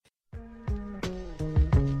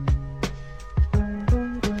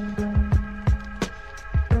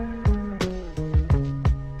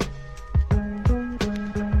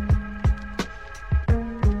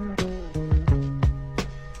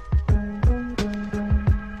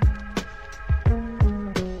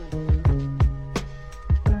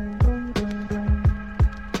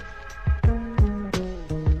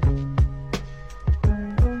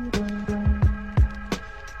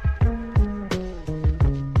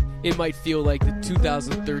It might feel like the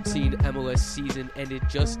 2013 MLS season ended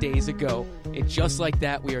just days ago. And just like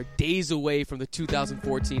that, we are days away from the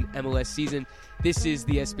 2014 MLS season. This is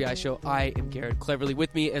the SBI Show. I am Garrett Cleverly.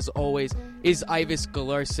 With me, as always, is Ivis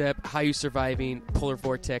Galarsep. How you surviving Polar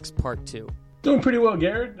Vortex Part 2? Doing pretty well,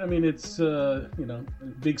 Garrett. I mean, it's, a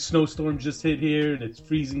big snowstorm just hit here, and it's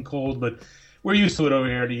freezing cold, but we're used to it over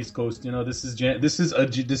here on the East Coast. You know, this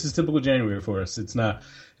is typical January for us. It's a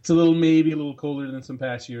little colder than some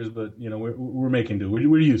past years, but you know we're making do.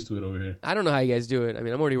 We're used to it over here. I don't know how you guys do it. I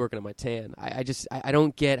mean, I'm already working on my tan. I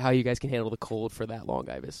don't get how you guys can handle the cold for that long,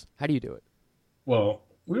 Ivis. How do you do it? Well,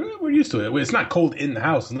 we're used to it. It's not cold in the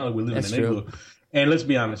house. It's not like we live in an igloo. And let's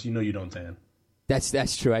be honest, you don't tan.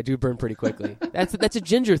 That's true. I do burn pretty quickly. That's a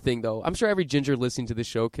ginger thing, though. I'm sure every ginger listening to the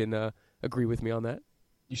show can agree with me on that.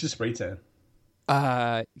 You should spray tan.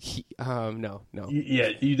 No. Yeah,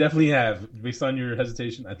 you definitely have. Based on your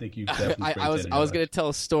hesitation, I think you definitely. I was going to tell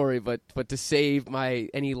a story, but to save my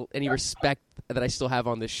any respect that I still have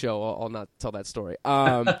on this show, I'll not tell that story.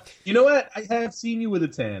 You know what? I have seen you with a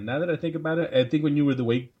tan. Now that I think about it, I think when you were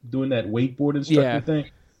doing that wakeboard instructor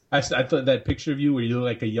thing, I thought that picture of you where you look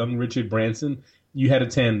like a young Richard Branson. You had a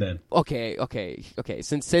tan then. Okay.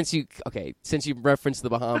 Since you referenced the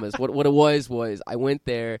Bahamas, what it was I went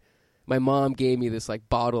there. My mom gave me this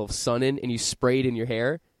bottle of Sun-In, and you sprayed in your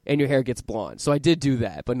hair, and your hair gets blonde. So I did do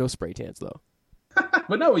that, but no spray tans though.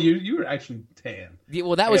 But no, you were actually tan. Yeah,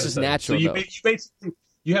 well, that was just natural. So you basically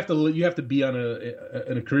you have to be on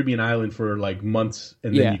a Caribbean island for months,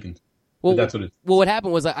 and then you can. Well, that's what it is. Well, what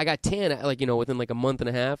happened was I got tan within a month and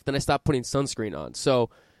a half. Then I stopped putting sunscreen on. So,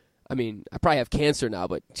 I mean, I probably have cancer now,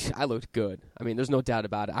 but I looked good. I mean, there's no doubt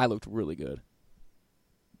about it. I looked really good.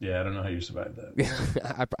 Yeah, I don't know how you survived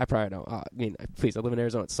that. I probably don't. I mean, please, I live in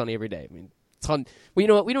Arizona. It's sunny every day. I mean, well, you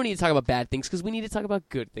know what? We don't need to talk about bad things because we need to talk about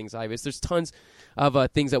good things, Ivis. There's tons of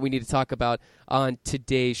things that we need to talk about on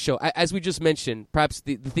today's show. As we just mentioned, perhaps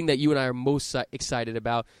the thing that you and I are most excited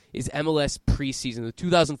about is MLS preseason, the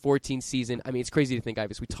 2014 season. I mean, it's crazy to think,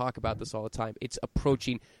 Ivis. We talk about this all the time. It's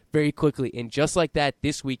approaching very quickly. And just like that,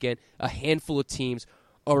 this weekend, a handful of teams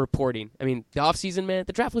are reporting. I mean, the offseason, man,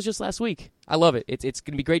 the draft was just last week. I love it. It's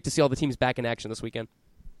going to be great to see all the teams back in action this weekend.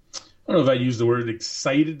 I don't know if I use the word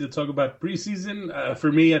excited to talk about preseason.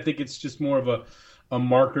 For me, I think it's just more of a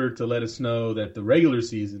marker to let us know that the regular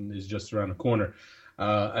season is just around the corner.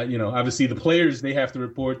 Obviously the players, they have to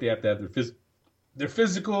report. They have to have their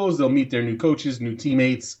physicals. They'll meet their new coaches, new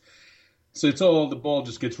teammates. So the ball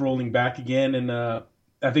just gets rolling back again. And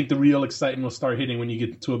I think the real excitement will start hitting when you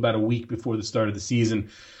get to about a week before the start of the season.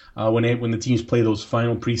 When the teams play those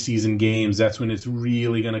final preseason games, that's when it's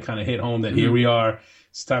really going to kind of hit home that here we are.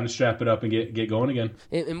 It's time to strap it up and get going again.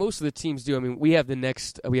 And most of the teams do. I mean, we have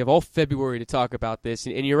all February to talk about this.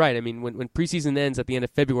 And you're right. I mean, when preseason ends at the end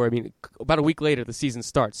of February, I mean, about a week later, the season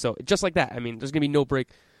starts. So just like that, I mean, there's going to be no break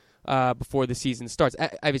before the season starts.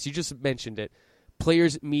 Ivis, you just mentioned it.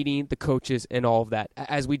 Players meeting the coaches and all of that.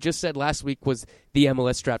 As we just said, last week was the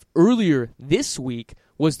MLS draft. Earlier this week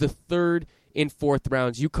was the third and fourth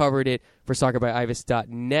rounds. You covered it for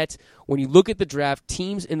soccerbyivis.net. When you look at the draft,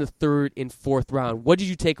 teams in the third and fourth round, what did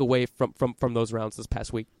you take away from those rounds this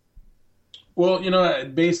past week? Well,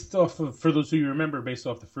 based off of, for those who you remember, based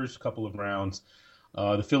off the first couple of rounds,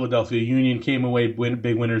 the Philadelphia Union came away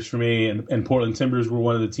big winners for me, and Portland Timbers were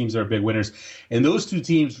one of the teams that are big winners. And those two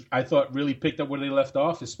teams, I thought, really picked up where they left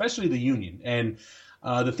off, especially the Union. And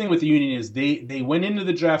the thing with the Union is they went into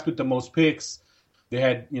the draft with the most picks. They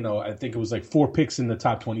had, I think it was 4 picks in the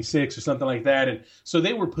top 26 or something like that. And so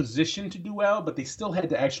they were positioned to do well, but they still had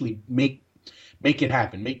to actually make it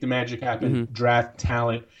happen, make the magic happen, draft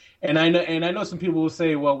talent. And I know some people will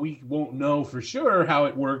say, well, we won't know for sure how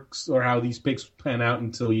it works or how these picks pan out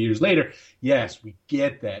until years later. Yes, we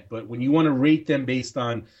get that. But when you want to rate them based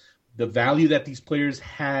on the value that these players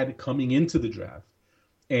had coming into the draft,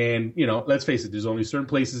 and, let's face it, there's only certain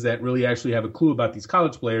places that really actually have a clue about these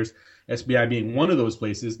college players, SBI being one of those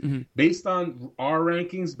places. Based on our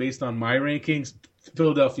rankings, based on my rankings,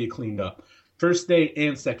 Philadelphia cleaned up. First day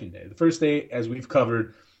and second day. The first day, as we've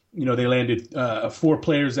covered, they landed 4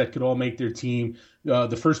 players that could all make their team.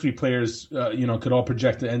 The first 3 players, could all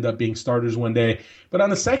project to end up being starters one day. But on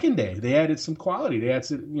the second day, they added some quality. They had,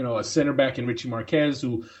 a center back in Richie Marquez,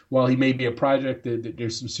 who, while he may be a project,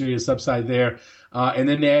 there's some serious upside there. And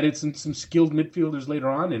then they added some skilled midfielders later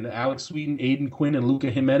on, in Alex Sweden, Aiden Quinn, and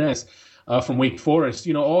Luca Jimenez from Wake Forest.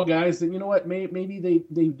 All guys that, maybe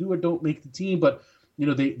they do or don't make the team, but,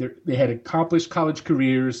 they had accomplished college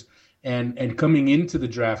careers. And coming into the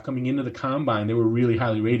draft, coming into the combine, they were really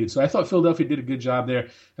highly rated. So I thought Philadelphia did a good job there.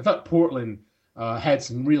 I thought Portland had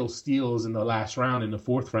some real steals in the last round, in the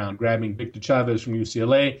fourth round, grabbing Victor Chavez from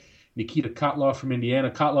UCLA, Nikita Kotloff from Indiana.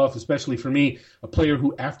 Kotloff, especially for me, a player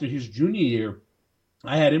who after his junior year,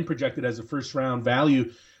 I had him projected as a first-round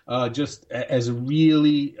value, just as a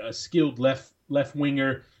really skilled left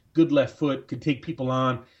winger, good left foot, could take people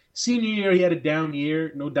on. Senior year, he had a down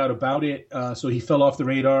year, no doubt about it. So he fell off the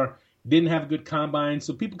radar. Didn't have a good combine,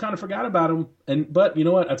 so people kind of forgot about him. But you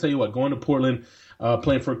know what? I'll tell you what, going to Portland,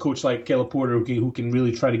 playing for a coach like Caleb Porter, who can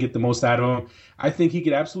really try to get the most out of him, I think he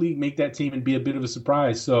could absolutely make that team and be a bit of a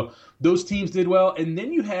surprise. So those teams did well. And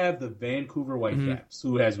then you have the Vancouver Whitecaps,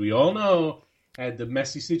 who, as we all know, had the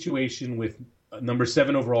messy situation with number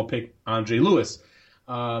 7 overall pick, Andre Lewis.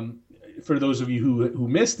 For those of you who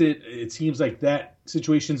missed it, it seems like that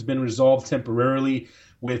situation's been resolved temporarily,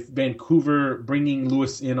 with Vancouver bringing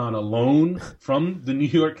Lewis in on a loan from the New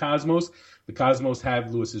York Cosmos. The Cosmos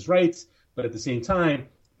have Lewis's rights, but at the same time,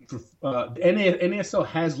 NASL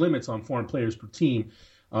has limits on foreign players per team.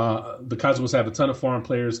 The Cosmos have a ton of foreign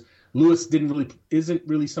players. Lewis isn't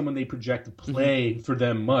really someone they project to play for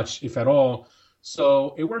them much, if at all.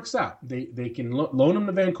 So it works out. They can loan him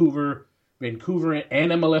to Vancouver. Vancouver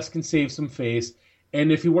and MLS can save some face. And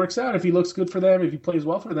if he works out, if he looks good for them, if he plays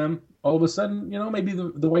well for them, all of a sudden, maybe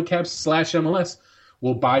the Whitecaps / MLS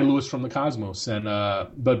will buy Lewis from the Cosmos. And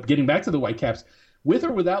but getting back to the Whitecaps, with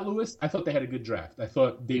or without Lewis, I thought they had a good draft. I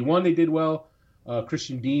thought day one they did well.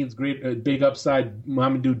 Christian Dean's great, big upside.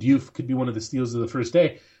 Mamadou Diouf could be one of the steals of the first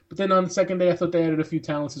day. But then on the second day, I thought they added a few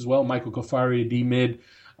talents as well. Michael Kofari, D-mid,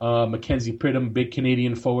 Mackenzie Pridham, big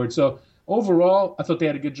Canadian forward. So overall, I thought they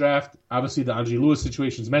had a good draft. Obviously, the Andre Lewis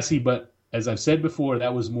situation is messy, but as I've said before,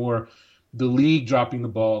 that was more the league dropping the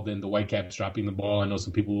ball than the Whitecaps dropping the ball. I know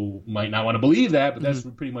some people might not want to believe that, but that's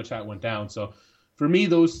pretty much how it went down. So for me,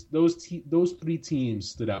 those 3 teams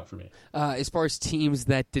stood out for me. As far as teams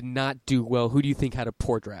that did not do well, who do you think had a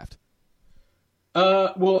poor draft?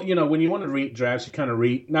 Well, when you want to rate drafts, you kind of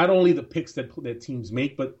rate not only the picks that teams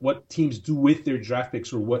make, but what teams do with their draft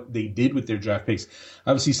picks or what they did with their draft picks.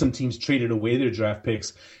 Obviously, some teams traded away their draft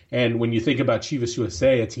picks. And when you think about Chivas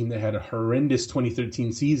USA, a team that had a horrendous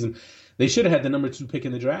 2013 season, they should have had the number 2 pick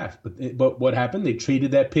in the draft. But what happened? They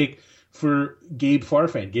traded that pick for Gabriel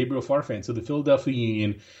Farfan, so the Philadelphia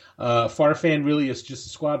Union. Farfan really is just a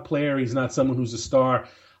squad player. He's not someone who's a star.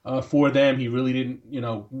 For them, he really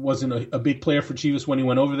didn't, wasn't a big player for Chivas when he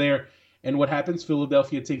went over there. And what happens?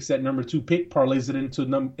 Philadelphia takes that number 2 pick, parlays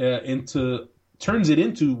it turns it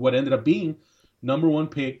into what ended up being number 1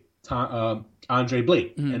 pick, Andre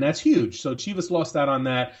Blake, and that's huge. So Chivas lost out on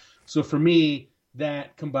that. So for me,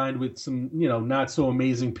 that combined with some, not so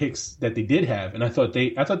amazing picks that they did have, and I thought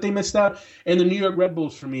they missed out. And the New York Red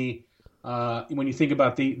Bulls, for me, when you think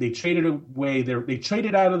about they traded away they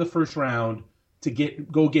traded out of the first round to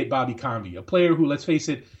go get Bobby Convey, a player who, let's face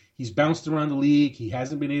it, he's bounced around the league. He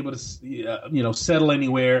hasn't been able to, settle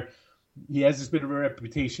anywhere. He has this bit of a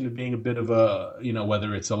reputation of being a bit of a,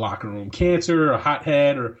 whether it's a locker room cancer, a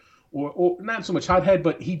hothead, or not so much hothead,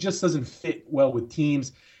 but he just doesn't fit well with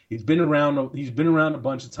teams. He's been around a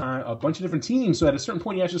bunch of different teams. So at a certain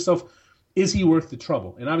point, you ask yourself, is he worth the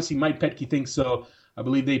trouble? And obviously, Mike Petke thinks so. I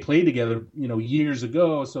believe they played together, years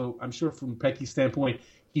ago. So I'm sure from Petke's standpoint,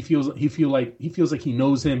 he feels like he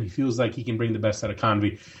knows him. He feels like he can bring the best out of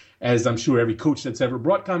Convey, as I'm sure every coach that's ever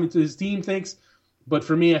brought Convey to his team thinks. But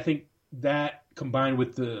for me, I think that combined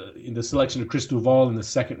with the selection of Chris Duval in the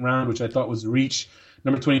second round, which I thought was a reach,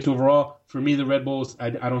 number 22 overall, for me, the Red Bulls, I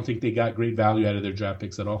don't think they got great value out of their draft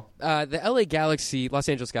picks at all. The Los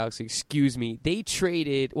Angeles Galaxy,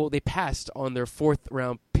 they passed on their 4th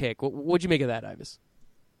round pick. What'd you make of that, Ives?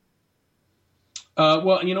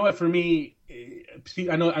 Well, you know what? For me,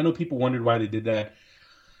 I know people wondered why they did that,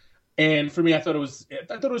 and for me, I thought it was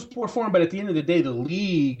poor form. But at the end of the day, the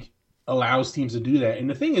league allows teams to do that. And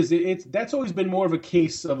the thing is, that's always been more of a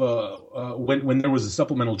case of when there was a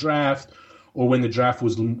supplemental draft or when the draft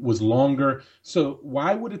was longer. So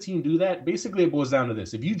why would a team do that? Basically, it boils down to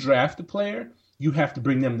this: if you draft a player, you have to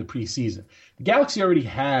bring them the preseason. The Galaxy already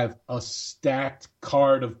have a stacked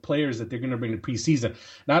card of players that they're going to bring to preseason.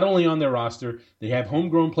 Not only on their roster, they have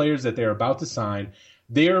homegrown players that they're about to sign.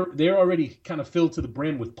 They're already kind of filled to the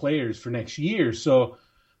brim with players for next year. So,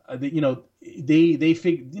 they did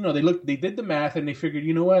the math and they figured,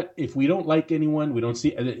 you know what? If we don't like anyone, if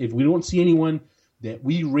we don't see anyone that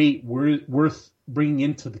we rate worth bringing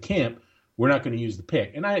into the camp, we're not going to use the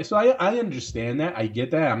pick. And I understand that. I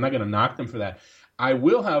get that. I'm not going to knock them for that. I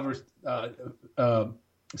will, however,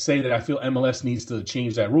 say that I feel MLS needs to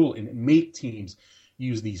change that rule and make teams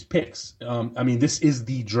use these picks. This is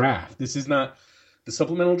the draft. This is not the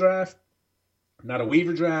supplemental draft, not a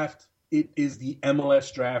waiver draft. it is the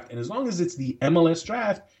MLS draft. And as long as it's the MLS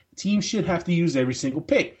draft, teams should have to use every single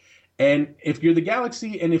pick. And if you're the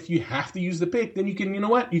Galaxy and if you have to use the pick, then you can, you know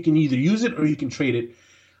what? You can either use it or you can trade it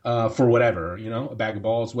for whatever, a bag of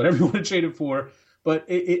balls, whatever you want to trade it for. But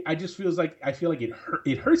I just feel like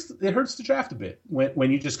it hurts the draft a bit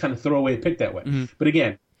when you just kind of throw away a pick that way. Mm-hmm. But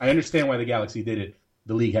again, I understand why the Galaxy did it.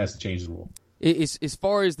 The league has to change the rule. As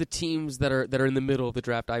far as the teams that are in the middle of the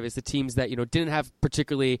draft, Ives, the teams that didn't have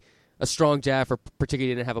particularly a strong draft or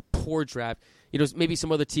particularly didn't have a poor draft, maybe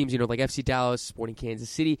some other teams, like FC Dallas, Sporting Kansas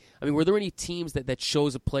City. I mean, were there any teams that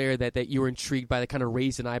shows a player that you were intrigued by, that kind of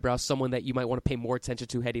raised an eyebrow, someone that you might want to pay more attention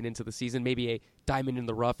to heading into the season, maybe a diamond in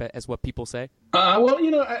the rough, as what people say?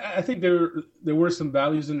 I think there were some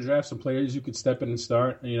values in the draft, some players you could step in and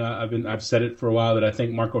start. I've said it for a while that I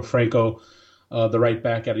think Marco Franco, the right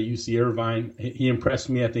back out of UC Irvine, he impressed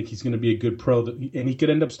me. I think he's going to be a good pro, and he could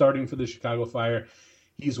end up starting for the Chicago Fire.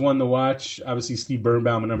 He's one to watch. Obviously, Steve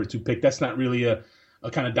Birnbaum, a number 2 pick. That's not really a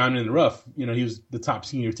kind of diamond in the rough. He was the top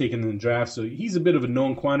senior taken in the draft, so he's a bit of a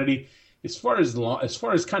known quantity. As far as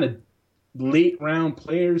kind of late round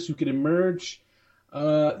players who could emerge,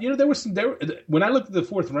 there were some. When I looked at the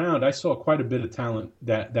 4th round, I saw quite a bit of talent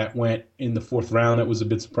that went in the 4th round. It was a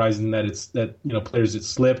bit surprising that players that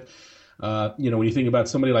slipped. When you think about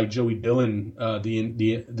somebody like Joey Dillon,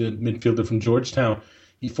 the midfielder from Georgetown.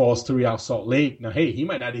 He falls to Real Salt Lake. Now, hey, he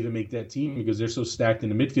might not even make that team because they're so stacked in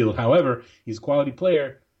the midfield. However, he's a quality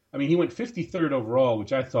player. I mean, he went 53rd overall,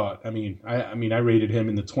 which I thought. I rated him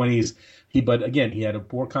in the 20s. But again, he had a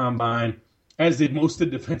poor combine, as did most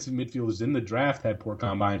of the defensive midfielders in the draft had poor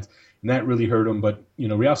combines, and that really hurt him. But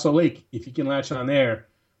Real Salt Lake, if he can latch on there,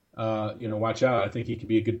 watch out. I think he could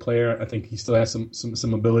be a good player. I think he still has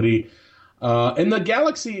some ability. And the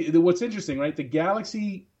Galaxy, what's interesting, right? The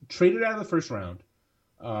Galaxy traded out of the first round.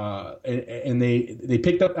 And they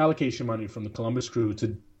picked up allocation money from the Columbus Crew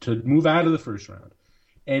to move out of the first round,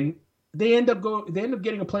 and they end up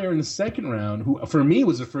getting a player in the second round who, for me,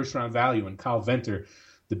 was a first round value, in Kyle Venter,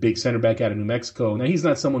 the big center back out of New Mexico. Now, he's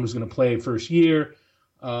not someone who's going to play first year,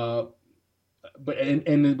 but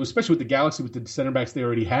especially with the Galaxy, with the center backs they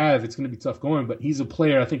already have, it's going to be tough going. But he's a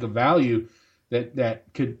player, I think, of value that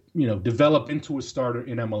could develop into a starter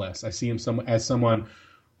in MLS. I see him as someone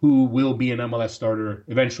who will be an MLS starter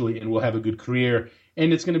eventually and will have a good career.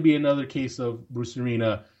 And it's going to be another case of Bruce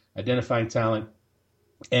Arena identifying talent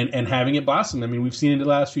and having it blossom. I mean, we've seen it the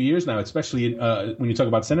last few years now, especially when you talk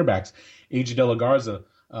about center backs. AJ De La Garza,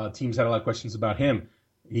 teams had a lot of questions about him.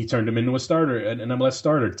 He turned him into a starter, an MLS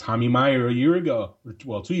starter. Tommy Meyer a year ago,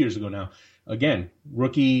 2 years ago now. Again,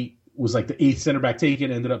 rookie, was like the 8th center back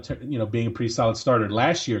taken, ended up being a pretty solid starter.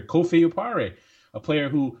 Last year, Kofi Opare, a player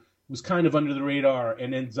who was kind of under the radar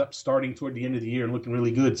and ends up starting toward the end of the year and looking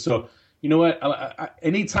really good. So, you know what?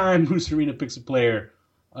 Anytime Bruce Arena picks a player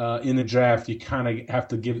in the draft, you kind of have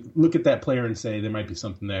to look at that player and say there might be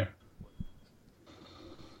something there.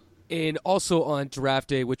 And also on draft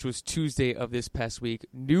day, which was Tuesday of this past week,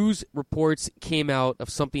 news reports came out of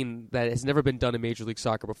something that has never been done in Major League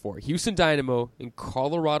Soccer before. Houston Dynamo and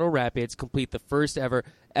Colorado Rapids complete the first ever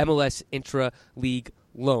MLS intra-league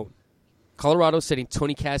loan. Colorado sending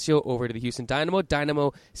Tony Casio over to the Houston Dynamo.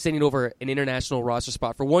 Dynamo sending over an international roster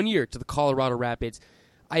spot for 1 year to the Colorado Rapids.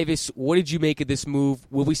 Ives, what did you make of this move?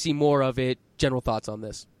 Will we see more of it? General thoughts on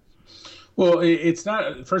this? Well, it's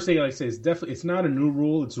not. First thing I like to say is definitely it's not a new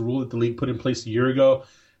rule. It's a rule that the league put in place a year ago,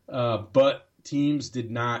 but teams did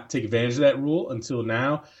not take advantage of that rule until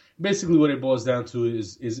now. Basically, what it boils down to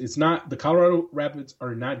is it's not the Colorado Rapids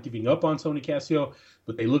are not giving up on Tony Casio,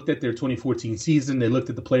 but they looked at their 2014 season. They looked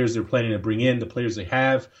at the players they're planning to bring in, the players they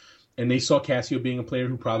have, and they saw Casio being a player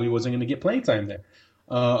who probably wasn't going to get playing time there,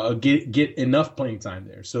 get enough playing time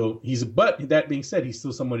there. So but that being said, he's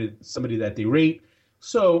still somebody that they rate.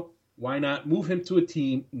 So why not move him to a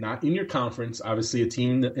team not in your conference, obviously a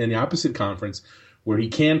team in the opposite conference where he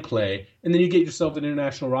can play, and then you get yourself an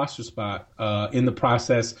international roster spot in the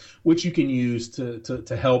process, which you can use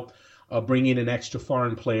to help bring in an extra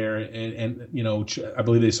foreign player. And I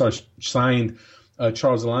believe they signed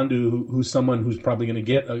Charles Alandu, who's someone who's probably going to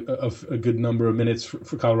get a good number of minutes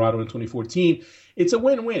for Colorado in 2014. It's a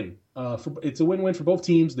win-win. It's a win-win for both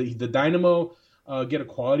teams. The Dynamo get a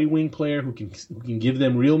quality wing player who can give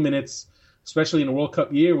them real minutes, especially in a World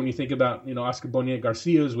Cup year when you think about Oscar Boniek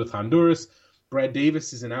Garcia's with Honduras. Brad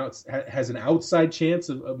Davis has an outside chance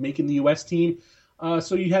of making the U.S. team.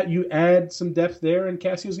 So you add some depth there, and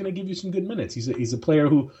Casio's going to give you some good minutes. He's a player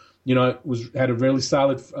who had a really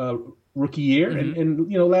solid rookie year, mm-hmm.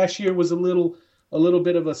 and last year was a little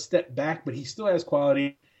bit of a step back, but he still has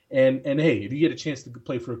quality. And hey, if you get a chance to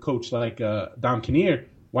play for a coach like Dom Kinnear,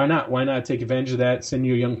 Why not? Why not take advantage of that? Send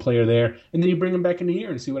your young player there, and then you bring him back in a year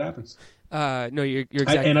and see what happens. No, you're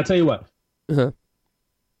exactly. And I'll tell you what. Uh-huh.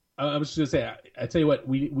 I was just going to say, I tell you what,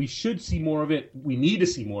 we should see more of it. We need to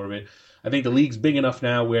see more of it. I think the league's big enough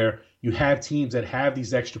now where you have teams that have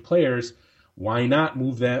these extra players. Why not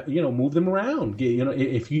move them around?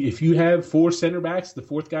 If you have 4 center backs, the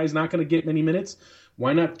fourth guy's not going to get many minutes.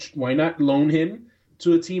 Why not loan him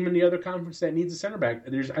to a team in the other conference that needs a center back?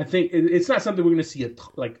 I think it's not something we're going to see a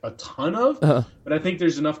ton of, but I think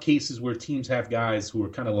there's enough cases where teams have guys who are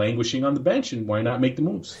kind of languishing on the bench, and why not make the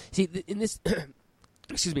moves? See, in this.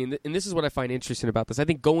 Excuse me, and this is what I find interesting about this. I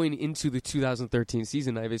think going into the 2013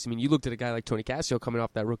 season, you looked at a guy like Tony Cassio coming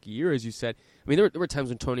off that rookie year, as you said. I mean, there were times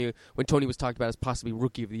when Tony was talked about as possibly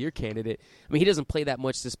Rookie of the Year candidate. I mean, he doesn't play that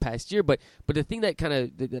much this past year, but the thing that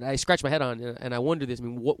that I scratch my head on, and I wonder this. I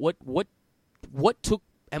mean, what took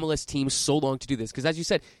MLS teams so long to do this? Because as you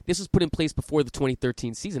said, this was put in place before the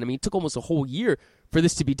 2013 season. I mean, it took almost a whole year for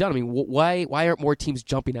this to be done. I mean, why aren't more teams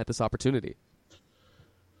jumping at this opportunity?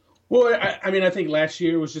 Well, I think last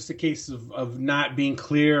year was just a case of not being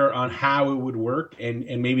clear on how it would work, and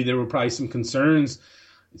maybe there were probably some concerns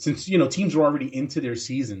since, teams were already into their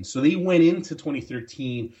season. So they went into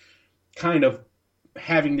 2013 kind of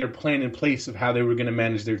having their plan in place of how they were going to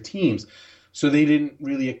manage their teams. So they didn't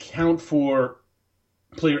really account for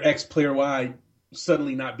player X, player Y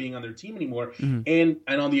suddenly not being on their team anymore. Mm-hmm.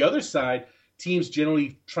 And on the other side, teams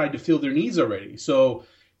generally tried to fill their needs already. So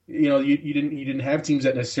you didn't have teams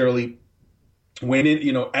that necessarily went in,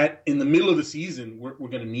 in the middle of the season, we're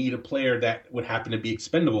going to need a player that would happen to be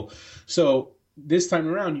expendable. So this time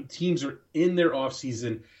around, teams are in their off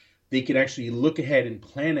season. They can actually look ahead and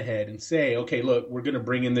plan ahead and say, okay, look, we're going to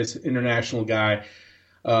bring in this international guy.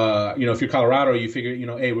 If you're Colorado, you figure,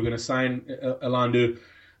 hey, we're going to sign Elandu.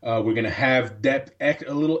 We're going to have depth,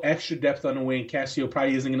 a little extra depth on the wing. Cassio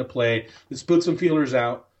probably isn't going to play. Let's put some feelers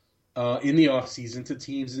out in the offseason to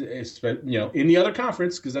teams, in the other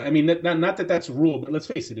conference. Because not that that's a rule, but let's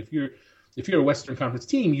face it, if you're a Western Conference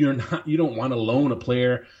team, you don't want to loan a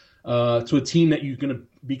player to a team that you're going to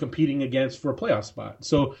be competing against for a playoff spot.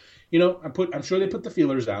 So, I'm sure they put the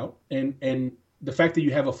feelers out, and the fact that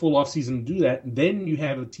you have a full offseason to do that, then you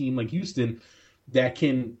have a team like Houston that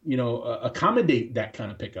can, accommodate that kind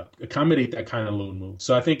of pickup, accommodate that kind of loan move.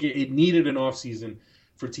 So I think it needed an offseason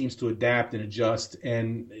for teams to adapt and adjust.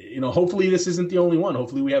 And, hopefully this isn't the only one.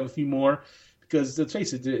 Hopefully we have a few more, because let's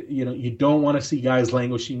face it, you don't want to see guys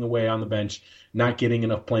languishing away on the bench, not getting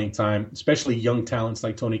enough playing time, especially young talents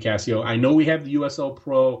like Tony Cassio. I know we have the USL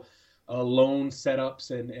Pro loan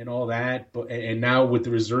setups and all that, and now with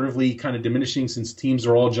the reserve league kind of diminishing since teams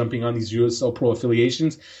are all jumping on these USL Pro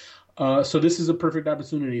affiliations. So this is a perfect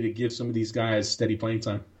opportunity to give some of these guys steady playing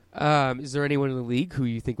time. Is there anyone in the league who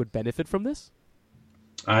you think would benefit from this?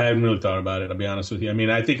 I haven't really thought about it, I'll be honest with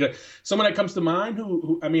you. I think someone that comes to mind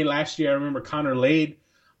who last year I remember Connor Lade,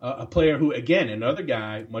 a player who, again, another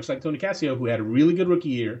guy, much like Tony Cassio, who had a really good rookie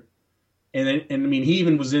year. And he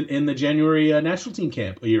even was in the January national team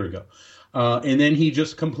camp a year ago. And then he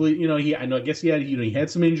just completely, I guess he had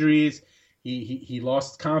some injuries. He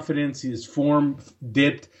lost confidence. His form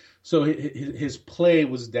dipped. So his play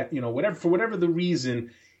was that, for whatever the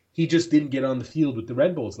reason, he just didn't get on the field with the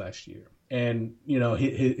Red Bulls last year. And,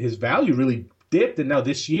 his value really dipped. And now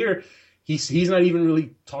this year, he's not even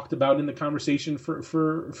really talked about in the conversation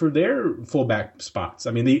for their fullback spots.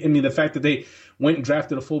 The fact that they went and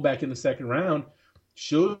drafted a fullback in the second round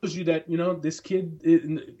shows you that, this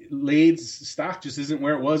kid, Lade's stock just isn't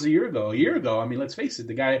where it was a year ago. Let's face it,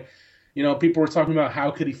 the guy, people were talking about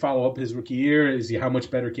how could he follow up his rookie year? How much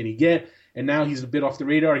better can he get? And now he's a bit off the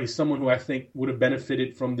radar. He's someone who I think would have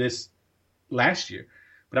benefited from this last year.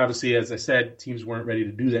 But obviously, as I said, teams weren't ready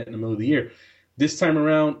to do that in the middle of the year. This time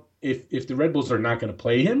around, if the Red Bulls are not going to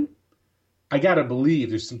play him, I got to believe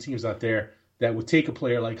there's some teams out there that would take a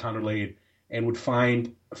player like Connor Lade and would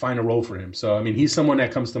find a role for him. So, he's someone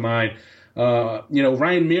that comes to mind.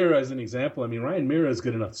 Ryan Mira is an example. Ryan Mira is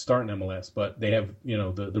good enough to start in MLS, but they have,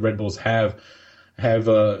 the Red Bulls have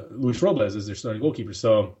Luis Robles as their starting goalkeeper.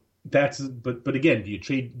 So but again, do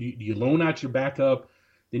you loan out your backup?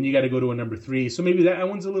 Then you got to go to a number 3. So maybe that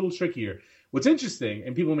one's a little trickier. What's interesting,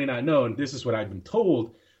 and people may not know, and this is what I've been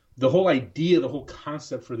told, the whole idea, the whole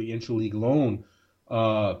concept for the intra-league loan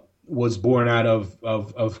was born out of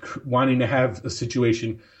wanting to have a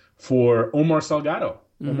situation for Omar Salgado.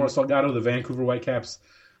 Mm-hmm. Omar Salgado, the Vancouver Whitecaps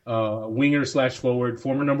winger/forward,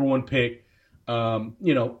 former number 1 pick.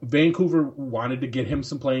 Vancouver wanted to get him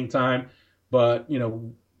some playing time, but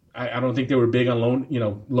I don't think they were big on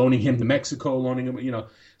loaning him to Mexico, loaning him,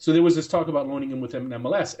 So there was this talk about loaning him with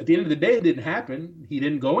MLS. At the end of the day, it didn't happen. He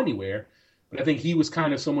didn't go anywhere. But I think he was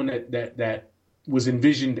kind of someone that was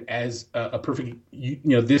envisioned as a perfect,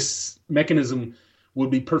 this mechanism would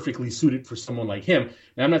be perfectly suited for someone like him.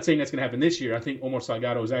 Now, I'm not saying that's going to happen this year. I think Omar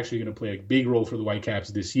Salgado is actually going to play a big role for the Whitecaps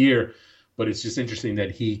this year. But it's just interesting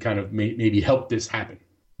that he kind of maybe helped this happen.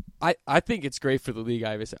 I think it's great for the league,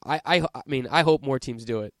 Ivis. I mean, I hope more teams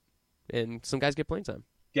do it, and some guys get playing time.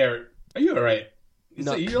 Garrett, are you all right?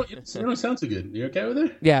 No. You don't sound too good. You okay with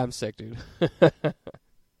it? Yeah, I'm sick, dude.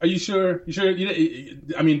 Are you sure? You sure?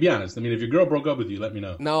 I mean, be honest. I mean, if your girl broke up with you, let me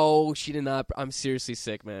know. No, she did not. I'm seriously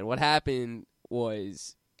sick, man. What happened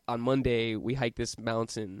was on Monday we hiked this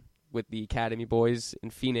mountain with the Academy boys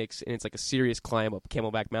in Phoenix, and it's like a serious climb up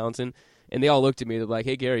Camelback Mountain. And they all looked at me. They're like,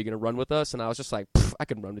 "Hey, Gary, you gonna run with us?" And I was just like, "I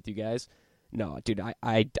can run with you guys." No, dude,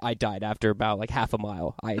 I died after about like half a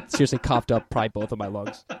mile. I seriously coughed up probably both of my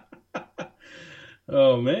lungs.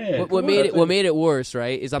 Oh man! What made it worse,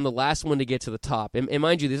 right? Is I'm the last one to get to the top, and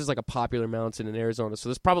mind you, this is like a popular mountain in Arizona, so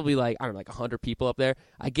there's probably like 100 people up there.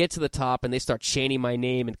 I get to the top, and they start chanting my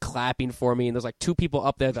name and clapping for me, and there's like 2 people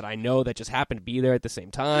up there that I know that just happen to be there at the same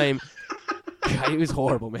time. God, it was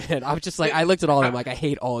horrible, man. I was just like, I looked at all of them like, I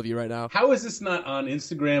hate all of you right now. How is this not on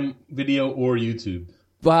Instagram video or YouTube?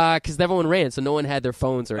 Because everyone ran, so no one had their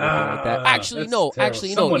phones or anything like that. Actually, no.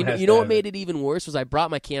 You know what made it even worse was I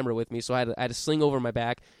brought my camera with me, so I had a sling over my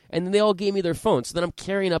back, and then they all gave me their phones. So then I'm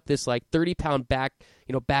carrying up this like 30-pound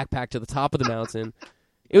backpack to the top of the mountain.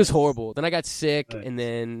 It was horrible. Then I got sick, and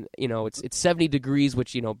then it's 70 degrees,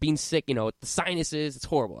 which being sick, the sinuses, it's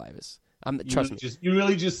horrible, Ivis. Trust me. You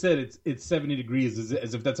really just said it's 70 degrees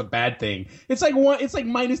as if that's a bad thing. It's like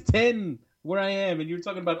minus 10 where I am, and you're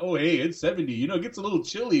talking about, oh, hey, it's 70. It gets a little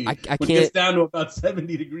chilly when it gets down to about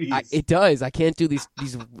 70 degrees. It does. I can't do these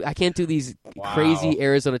crazy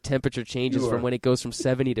Arizona temperature changes from when it goes from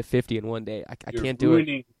 70 to 50 in one day. I can't do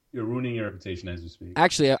it. You're ruining your reputation as we speak.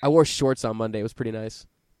 Actually, I wore shorts on Monday. It was pretty nice.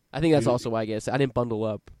 I think that's also why I guess I didn't bundle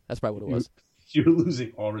up. That's probably what it was. You're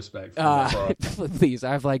losing all respect. Please,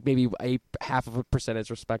 I have like maybe a 0.5%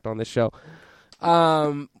 respect on this show.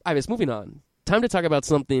 Ivis, moving on. Time to talk about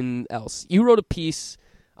something else. You wrote a piece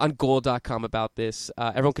on goal.com about this.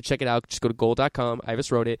 Everyone can check it out. Just go to goal.com.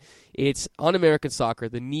 Ivis wrote it. It's on American soccer,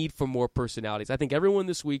 the need for more personalities. I think everyone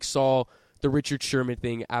this week saw the Richard Sherman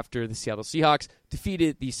thing after the Seattle Seahawks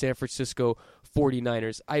defeated the San Francisco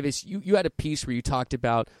 49ers. Ivis, you had a piece where you talked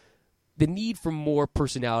about the need for more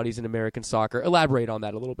personalities in American soccer. Elaborate on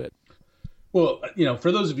that a little bit. Well,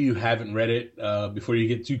 for those of you who haven't read it, before you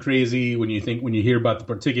get too crazy when you hear about the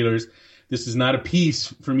particulars, this is not a piece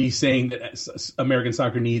for me saying that American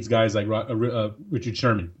soccer needs guys like Richard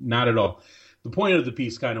Sherman. Not at all. The point of the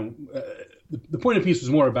piece the point of the piece was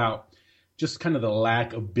more about just kind of the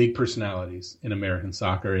lack of big personalities in American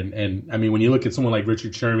soccer. And I mean, when you look at someone like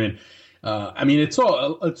Richard Sherman, I mean, it's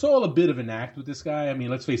all a bit of an act with this guy. I mean,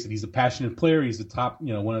 let's face it, he's a passionate player. He's the top,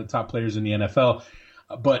 one of the top players in the NFL.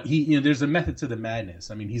 But there's a method to the madness.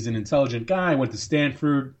 I mean, he's an intelligent guy. Went to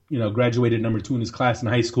Stanford. Graduated number 2 in his class in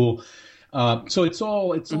high school. So it's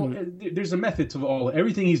all. There's a method to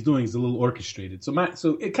everything he's doing is a little orchestrated.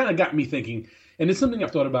 So it kind of got me thinking, and it's something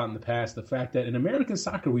I've thought about in the past. The fact that in American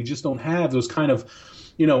soccer we just don't have those kind of,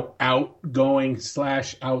 outgoing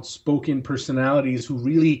 / outspoken personalities who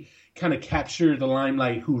really kind of capture the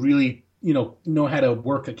limelight, who really know how to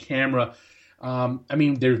work a camera. I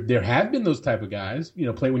mean, there have been those type of guys.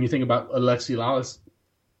 When you think about Alexi Lalas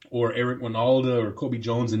or Eric Winalda or Kobe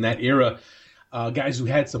Jones in that era. Guys who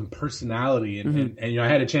had some personality, and I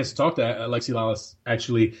had a chance to talk to Alexi Lalas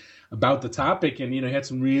actually about the topic, and he had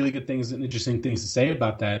some really good things and interesting things to say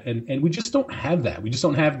about that, and we just don't have that. We just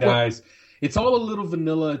don't have guys. It's all a little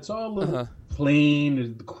vanilla. It's all a little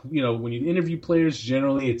plain. When you interview players,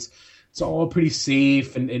 generally it's all pretty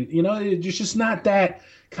safe, and it's just not that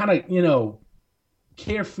kind of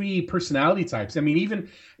carefree personality types. I mean,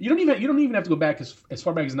 you don't even have to go back as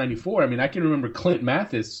far back as '94. I mean, I can remember Clint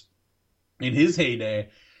Mathis. In his heyday,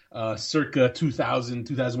 circa 2000,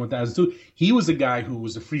 2001, 2002, he was a guy who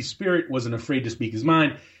was a free spirit, wasn't afraid to speak his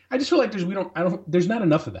mind. I just feel like there's not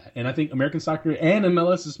enough of that, and I think American soccer and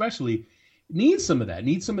MLS especially needs some of that.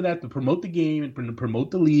 Needs some of that to promote the game and to promote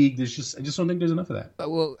the league. I just don't think there's enough of that.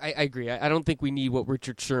 Well, I agree. I don't think we need what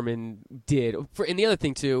Richard Sherman did. And the other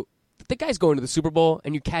thing too, the guy's going to the Super Bowl,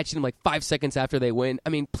 and you're catching him like 5 seconds after they win. I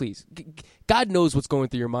mean, please, God knows what's going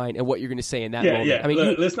through your mind and what you're going to say in that moment. Yeah. I mean,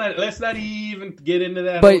 look, let's not even get into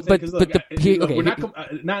that.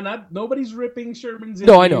 Nobody's ripping Sherman's.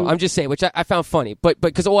 No, I know. I'm just saying, which I found funny, but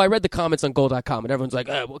because I read the comments on Goal.com, and everyone's like,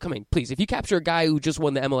 well, come on, please. If you capture a guy who just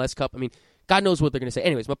won the MLS Cup, I mean, God knows what they're going to say.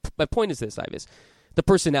 Anyways, my point is this, Ivis, the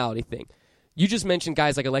personality thing. You just mentioned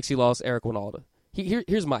guys like Alexi Lalas, Eric Winalda.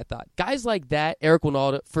 Here's my thought. Guys like that, Eric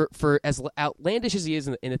Winalda, for as outlandish as he is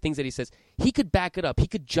in the things that he says, he could back it up. He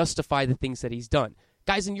could justify the things that he's done.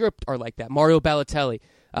 Guys in Europe are like that. Mario Balotelli,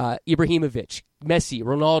 Ibrahimovic, Messi,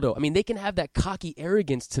 Ronaldo. I mean, they can have that cocky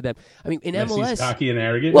arrogance to them. I mean, in Messi's MLS, cocky and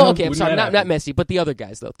arrogant. Well, okay, I'm sorry, not Messi, but the other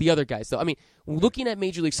guys though. I mean, looking at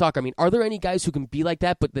Major League Soccer, I mean, are there any guys who can be like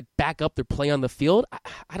that, but that back up their play on the field?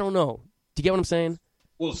 I don't know. Do you get what I'm saying?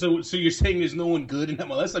 Well, so you're saying there's no one good in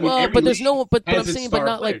MLS? I mean, well, but there's no one. But I'm saying, but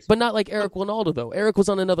not like Eric Oh. Winalda though. Eric was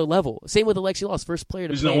on another level. Same with Alexi Lalas, first player to.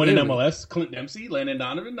 There's play no one in Italy. MLS. Clint Dempsey, Landon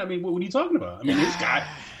Donovan. I mean, what are you talking about? I mean, this guy.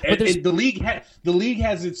 The league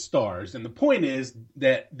has its stars, and the point is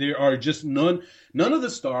that there are just none of the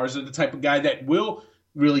stars are the type of guy that will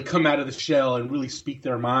really come out of the shell and really speak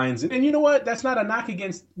their minds. And you know what? That's not a knock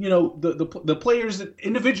against the players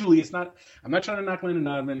individually. It's not. I'm not trying to knock Landon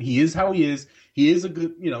Donovan. He is how he is. He is a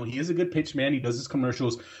good pitch man. He does his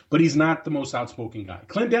commercials, but he's not the most outspoken guy.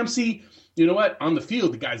 Clint Dempsey, you know what? On the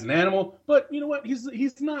field, the guy's an animal, but you know what?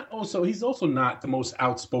 He's also not the most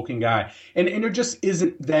outspoken guy. And there just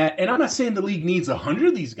isn't that. And I'm not saying the league needs 100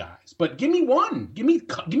 of these guys, but give me one. Give me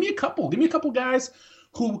a couple. Give me a couple guys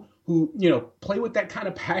who play with that kind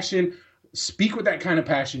of passion, speak with that kind of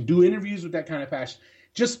passion, do interviews with that kind of passion.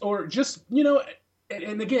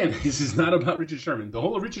 And again, this is not about Richard Sherman. The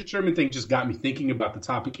whole Richard Sherman thing just got me thinking about the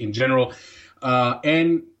topic in general.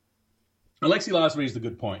 And Alexi Lalas raised a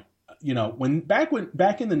good point. Back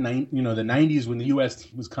in the 90s when the U.S.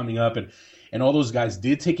 team was coming up and all those guys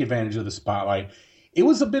did take advantage of the spotlight, it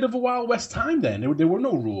was a bit of a Wild West time then. There were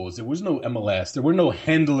no rules. There was no MLS. There were no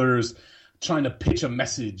handlers trying to pitch a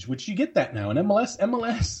message, which you get that now. And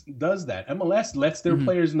MLS does that. MLS lets their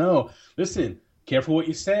players know, listen, careful what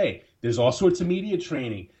you say. There's all sorts of media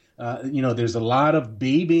training. There's a lot of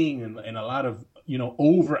babying and a lot of,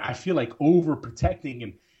 I feel like over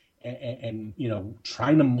protecting and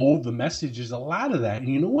trying to mold the message. There's a lot of that. And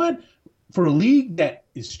you know what? For a league that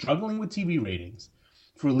is struggling with TV ratings,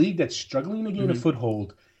 for a league that's struggling to gain a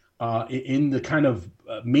foothold in the kind of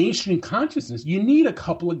mainstream consciousness, you need a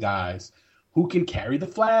couple of guys who can carry the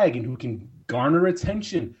flag and who can garner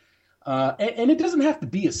attention. And it doesn't have to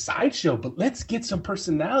be a sideshow, but let's get some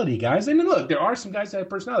personality, guys. And then look, there are some guys that have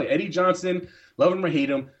personality. Eddie Johnson, love him or hate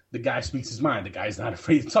him, the guy speaks his mind. The guy's not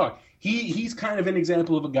afraid to talk. He's kind of an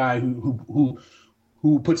example of a guy who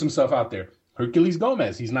puts himself out there. Hercules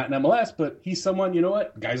Gomez, he's not in MLS, but he's someone, you know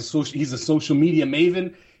what? He's a social media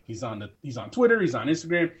maven. He's on Twitter, he's on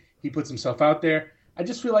Instagram. He puts himself out there. I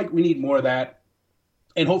just feel like we need more of that.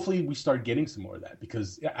 And hopefully we start getting some more of that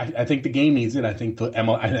because I think the game needs it. I think the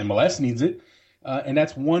MLS needs it. And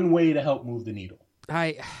that's one way to help move the needle.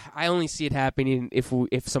 I only see it happening if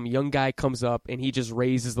some young guy comes up and he just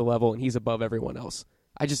raises the level and he's above everyone else.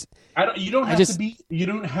 You don't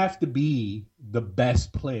have to be the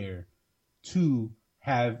best player to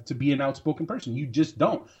be an outspoken person. You just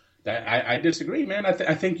don't. I disagree, man. I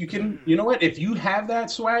think you can. You know what? If you have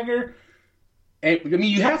that swagger.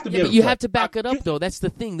 You have to be. But you have to back it up, though. That's the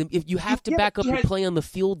thing. If you have to back up your play on the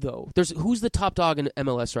field, though. Who's the top dog in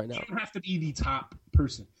MLS right now? You don't have to be the top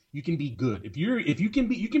person. You can be good. You can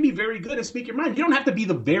be very good and speak your mind. You don't have to be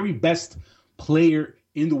the very best player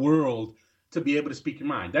in the world to be able to speak your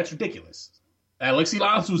mind. That's ridiculous. Alexi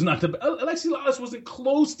Lalas wasn't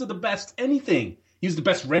close to the best anything. He was the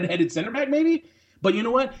best redheaded center back, maybe. But you know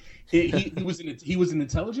what? He was an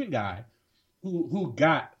intelligent guy who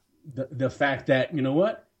got the fact that, you know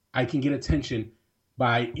what, I can get attention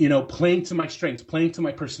by, playing to my strengths, playing to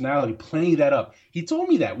my personality, playing that up. He told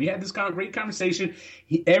me that. We had this kind of great conversation.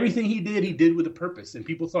 Everything he did with a purpose. And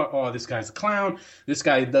people thought, oh, this guy's a clown. This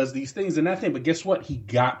guy does these things and that thing. But guess what? He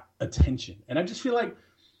got attention. And I just feel like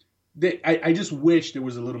I just wish there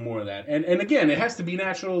was a little more of that. And again, it has to be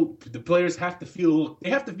natural. The players have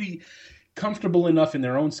to be comfortable enough in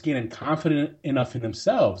their own skin and confident enough in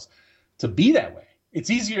themselves to be that way. It's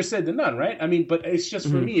easier said than done, right? I mean, but it's just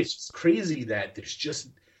for me, it's just crazy that it's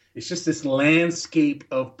just this landscape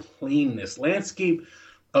of plainness, landscape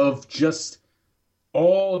of just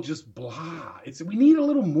blah. We need a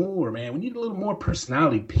little more, man. We need a little more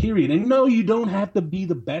personality, period. And no, you don't have to be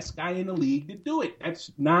the best guy in the league to do it.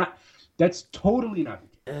 That's totally not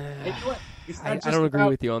the case. And you know what? I don't agree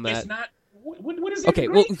with you on that. It's not. What is okay?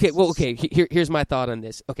 Okay. Here's my thought on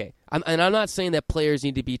this. Okay, I'm not saying that players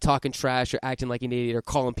need to be talking trash or acting like an idiot or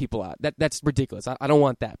calling people out. That's ridiculous. I don't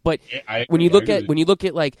want that. But when you look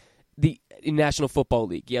at like the National Football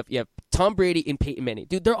League, you have Tom Brady and Peyton Manning.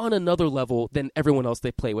 Dude, they're on another level than everyone else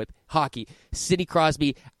they play with. Hockey, Sidney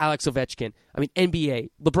Crosby, Alex Ovechkin. I mean, NBA,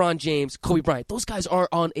 LeBron James, Kobe Bryant. Those guys are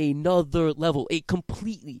on another level, a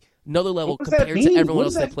completely another level compared to everyone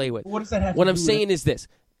else they play with. What does that have What I'm saying is this.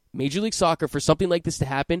 Major League Soccer, for something like this to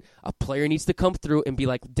happen, a player needs to come through and be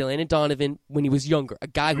like Delaney Donovan when he was younger, a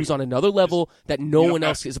guy who's on another level that no one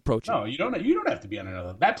else is approaching. No, you don't have to be on another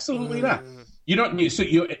level. Absolutely not. You don't.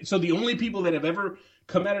 So the only people that have ever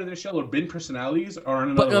come out of their shell or been personalities are on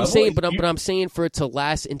another level. But I'm saying for it to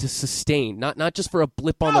last and to sustain, not just for a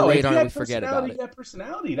blip on the radar and we forget about it. You have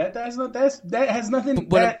personality. That has nothing.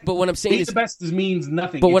 But what I'm saying is the best means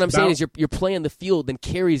nothing. But what I'm saying is you're playing the field and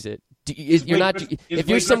carries it. You're not. If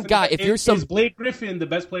you're some guy, is Blake Griffin the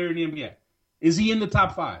best player in the NBA? Is he in the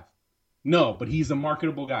top 5? No, but he's a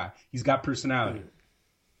marketable guy. He's got personality.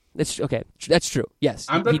 That's okay. That's true. Yes,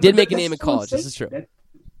 he did make a name in college. This is true.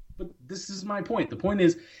 But this is my point. The point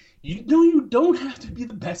is, you don't have to be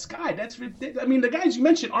the best guy. That's ridiculous. I mean, the guys you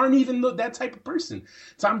mentioned aren't even that type of person.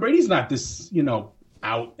 Tom Brady's not this,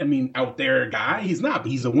 out there guy. He's not.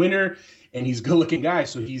 But he's a winner. And he's a good-looking guy,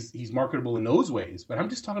 so he's marketable in those ways. But I'm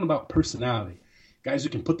just talking about personality, guys who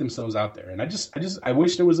can put themselves out there. And I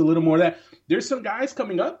wish there was a little more of that. There's some guys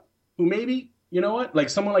coming up who maybe, like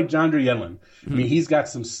someone like Jandre Yedlin. Mm-hmm. I mean, he's got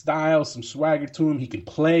some style, some swagger to him. He can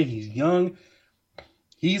play. He's young.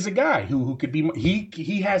 He's a guy who could be.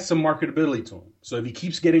 He has some marketability to him. So if he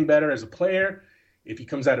keeps getting better as a player, if he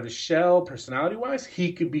comes out of his shell, personality-wise,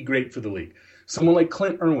 he could be great for the league. Someone like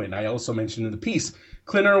Clint Irwin, I also mentioned in the piece.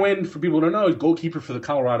 Clint Irwin, for people who don't know, is goalkeeper for the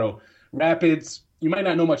Colorado Rapids. You might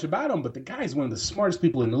not know much about him, but the guy is one of the smartest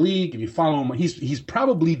people in the league. If you follow him, he's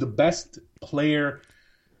probably the best player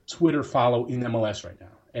Twitter follow in MLS right now.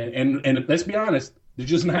 And let's be honest, there's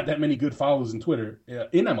just not that many good followers in Twitter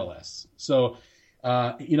in MLS. So,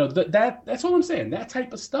 that's all I'm saying. That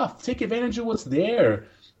type of stuff. Take advantage of what's there.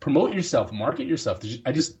 Promote yourself. Market yourself.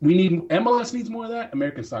 MLS needs more of that.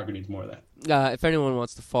 American soccer needs more of that. If anyone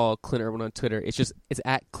wants to follow Clint Irwin on Twitter, it's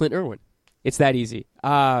at Clint Irwin. It's that easy.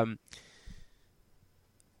 Good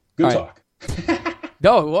talk.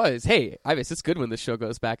 No, it was. Hey, it's good when this show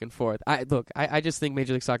goes back and forth. I just think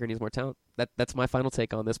Major League Soccer needs more talent. That's my final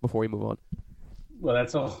take on this before we move on. Well,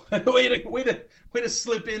 that's all. way to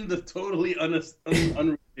slip in the totally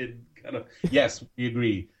unrooted kind of. Yes, we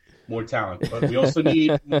agree. More talent, but we also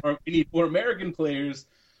need more American players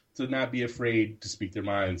to not be afraid to speak their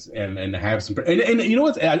minds and have some. And you know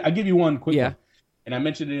what? I'll give you one quick one. And I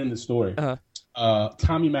mentioned it in the story.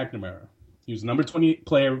 Tommy McNamara. He was number 20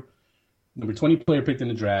 player picked in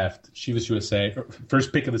the draft. Chivas USA,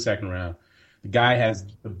 first pick of the second round. The guy has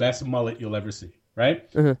the best mullet you'll ever see. Right?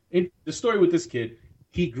 The story with this kid,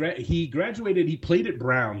 he graduated. He played at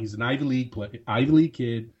Brown. He's an Ivy League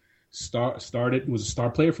kid. Was a star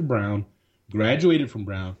player for Brown, graduated from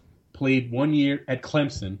Brown, played 1 year at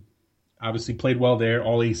Clemson, obviously played well there,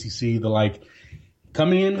 all ACC, the like.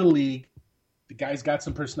 Coming in the league, the guy's got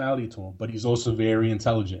some personality to him, but he's also very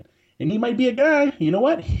intelligent. And he might be a guy, you know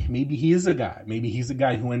what? Maybe he is a guy. Maybe he's a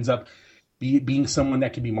guy who ends up being someone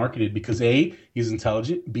that can be marketed because A, he's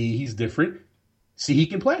intelligent, B, he's different, C, he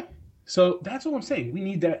can play. So that's what I'm saying. We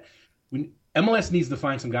need that. MLS needs to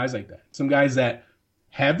find some guys like that, some guys that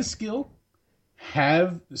have the skill,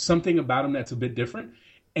 have something about them that's a bit different,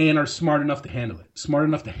 and are smart enough to handle it. Smart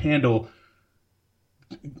enough to handle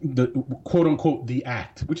the quote-unquote the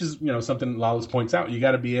act, which is something Lawless points out. You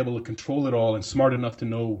got to be able to control it all and smart enough to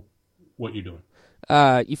know what you're doing.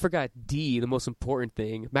 You forgot D, the most important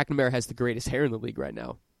thing. McNamara has the greatest hair in the league right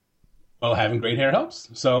now. Well, having great hair helps.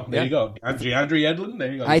 So there you go. Andre Yedlin,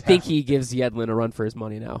 there you go. I think he gives Yedlin a run for his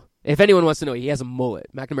money now. If anyone wants to know, he has a mullet.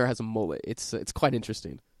 McNamara has a mullet. It's quite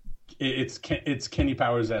interesting. It's Kenny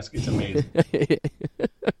Powers-esque. It's amazing.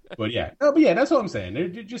 But that's what I'm saying.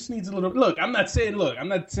 It just needs a little. Look, I'm not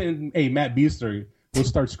saying. Hey, Matt Buster, we'll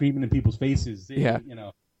start screaming in people's faces. Yeah.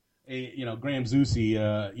 Graham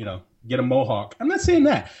Zusi, get a mohawk. I'm not saying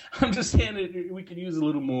that. I'm just saying that we could use a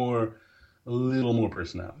little more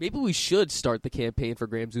personality. Maybe we should start the campaign for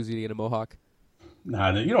Graham Zusi to get a mohawk.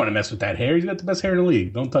 Nah, you don't want to mess with that hair. He's got the best hair in the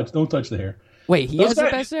league. Don't touch the hair. Wait, he has the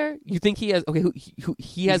best hair? You think he has? Okay,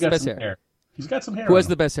 he has the best hair. He's got some hair. Who has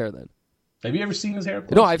the best hair then? Have you ever seen his hair?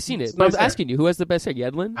 No, I've seen it. But I'm asking you, who has the best hair?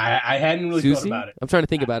 Yedlin? I hadn't really Zusi? thought about it. I'm trying to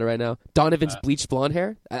think about it right now. Donovan's bleached blonde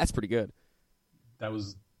hair? That's pretty good. That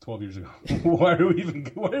was 12 years ago. Why are we even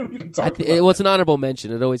talking about Well, it's an honorable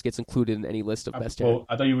mention. It always gets included in any list of best hair. Well,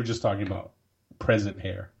 I thought you were just talking about present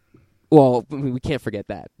hair. Well, we can't forget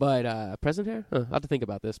that. But present hair? I'll have to think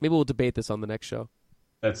about this. Maybe we'll debate this on the next show.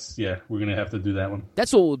 We're going to have to do that one.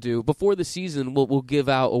 That's what we'll do. Before the season, we'll give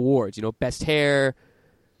out awards. Best hair.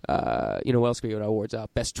 What else can we give out awards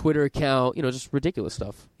out? Best Twitter account. Just ridiculous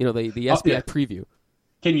stuff. The SBI preview.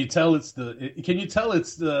 Can you tell it's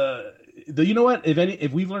the? You know what?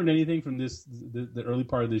 If we've learned anything from this, the early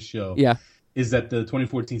part of this show, is that the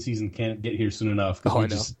 2014 season can't get here soon enough. Oh, I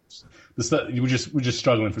know. We're just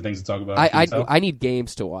struggling for things to talk about. I need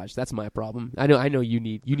games to watch. That's my problem. I know you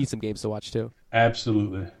need some games to watch too.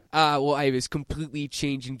 Absolutely. Well, I was completely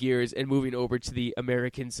changing gears and moving over to the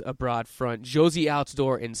Americans abroad front. Josie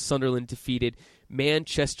Altidore and Sunderland defeated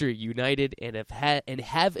Manchester United and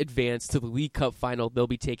have advanced to the League Cup final. They'll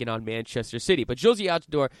be taking on Manchester City. But Josie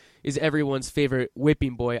Altidore is everyone's favorite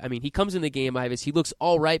whipping boy. I mean, he comes in the game, Ivis. He looks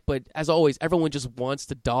all right, but as always, everyone just wants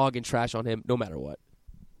to dog and trash on him no matter what.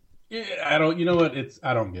 Yeah, I don't. You know what?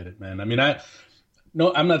 I don't get it, man. I mean,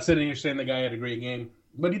 I'm not sitting here saying the guy had a great game,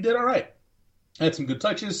 but he did all right. Had some good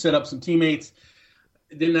touches, set up some teammates.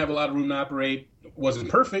 Didn't have a lot of room to operate. Wasn't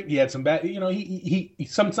perfect. He had some bad. He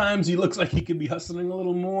sometimes he looks like he could be hustling a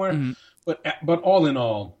little more. Mm-hmm. But all in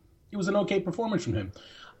all, it was an okay performance from him.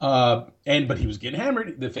 But he was getting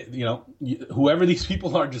hammered. Whoever these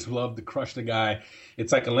people are just love to crush the guy.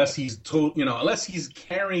 It's like unless he's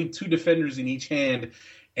carrying two defenders in each hand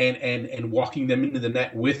and walking them into the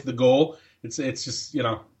net with the goal. It's just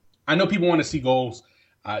I know people want to see goals.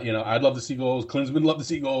 I'd love to see goals. Klinsmann would love to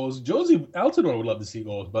see goals. Josie Altidore would love to see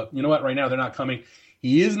goals. But you know what? Right now, they're not coming.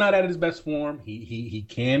 He is not at his best form. He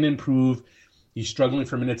can improve. He's struggling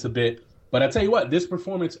for minutes a bit. But I tell you what, this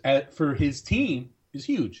performance for his team is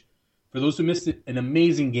huge. For those who missed it, an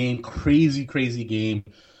amazing game, crazy, crazy game.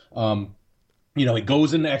 It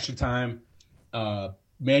goes into extra time.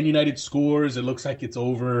 Man United scores. It looks like it's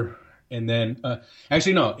over. And then,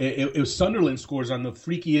 it was Sunderland scores on the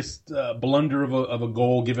freakiest blunder of a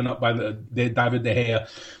goal given up by David De Gea,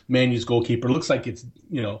 Man U's goalkeeper. Looks like it's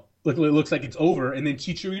looks like it's over. And then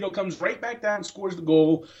Chicharito comes right back down, scores the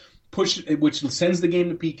goal, which sends the game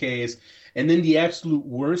to PKs. And then the absolute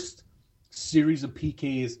worst series of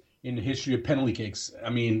PKs in the history of penalty kicks. I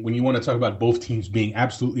mean, when you want to talk about both teams being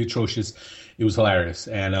absolutely atrocious, it was hilarious.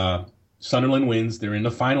 And Sunderland wins. They're in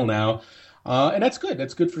the final now. And that's good.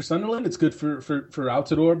 That's good for Sunderland. It's good for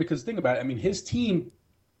Altidore because think about it. I mean, his team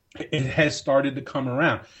has started to come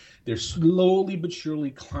around. They're slowly but surely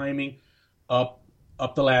climbing up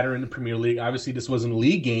the ladder in the Premier League. Obviously, this wasn't a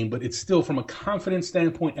league game, but it's still from a confidence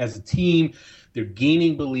standpoint as a team. They're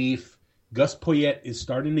gaining belief. Gus Poyet is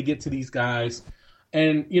starting to get to these guys.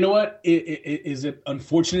 And you know what? Is it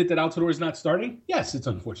unfortunate that Altidore is not starting? Yes, it's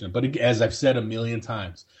unfortunate. But as I've said a million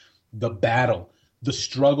times, the battle, the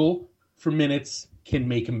struggle for minutes can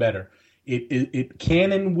make him better. It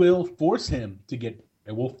can and will force him to get.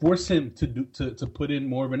 It will force him to put in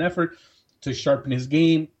more of an effort to sharpen his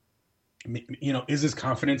game. Is his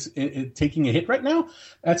confidence taking a hit right now?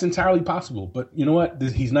 That's entirely possible. But you know what?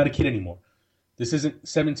 He's not a kid anymore. This isn't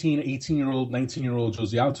 17, 18-year-old, 19-year-old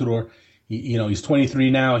Josie Altidore. He's 23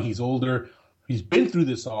 now. He's older. He's been through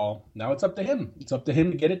this all. Now it's up to him. It's up to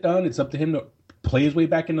him to get it done. It's up to him to play his way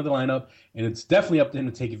back into the lineup, and it's definitely up to him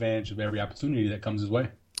to take advantage of every opportunity that comes his way.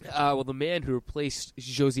 Well, the man who replaced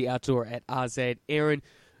Josie Altidore at AZ, Aaron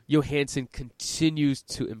Johansson, continues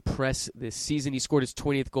to impress this season. He scored his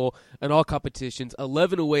 20th goal in all competitions,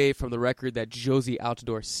 11 away from the record that Josie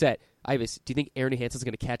Altidore set. Ivis, do you think Aaron Johansson is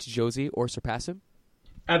going to catch Josie or surpass him?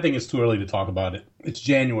 I think it's too early to talk about it. It's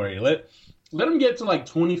January. Let him get to like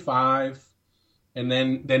 25, and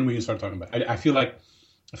then we can start talking about it. I feel like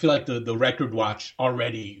the record watch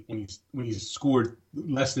already when he's scored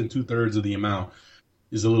less than 2/3 of the amount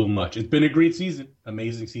is a little much. It's been a great season,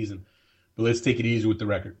 amazing season, but let's take it easy with the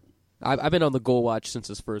record. I've been on the goal watch since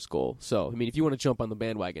his first goal, so I mean, if you want to jump on the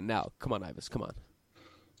bandwagon now, come on, Ivis, come on.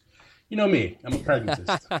 You know me, I'm a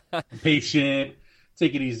pragmatist. I'm patient,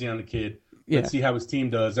 take it easy on the kid. Let's see how his team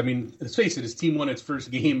does. I mean, let's face it, his team won its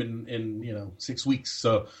first game in 6 weeks,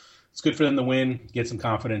 so it's good for them to win, get some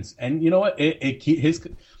confidence. And you know what?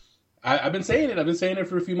 I've been saying it. I've been saying it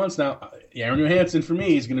for a few months now. Aaron Johansson, for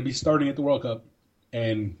me, is going to be starting at the World Cup,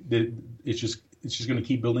 and it's just going to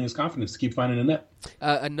keep building his confidence, to keep finding a net.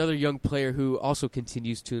 Another young player who also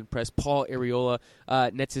continues to impress, Paul Arriola,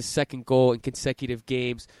 nets his second goal in consecutive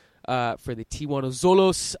games for the Tijuana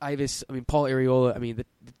Zolos. Ivis, I mean, Paul Arriola, I mean,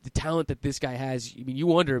 the talent that this guy has, I mean, you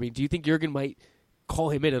wonder, I mean, do you think Jurgen might call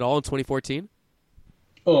him in at all in 2014?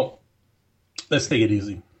 Oh, let's take it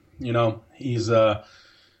easy. He's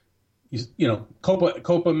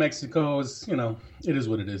Copa Mexico is, it is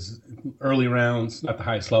what it is. Early rounds, not the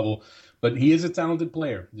highest level, But he is a talented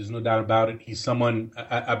player. There's no doubt about it. He's someone,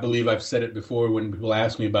 I believe I've said it before when people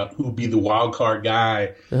ask me about who would be the wild card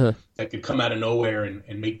guy that could come out of nowhere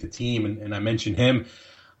and make the team. And I mentioned him.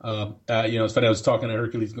 It's funny. I was talking to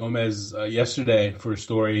Herculez Gomez yesterday for a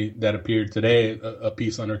story that appeared today, a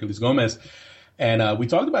piece on Herculez Gomez. And we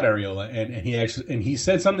talked about Arriola, and he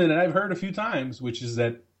said something that I've heard a few times, which is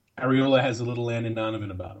that Arriola has a little Landon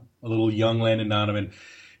Donovan about him, a little young Landon Donovan,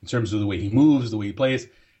 in terms of the way he moves, the way he plays.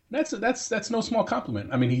 And that's no small compliment.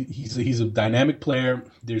 I mean, he's a dynamic player.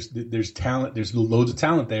 There's talent. There's loads of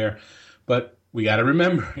talent there, but we got to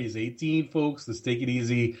remember he's 18, folks. Let's take it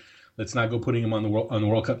easy. Let's not go putting him on the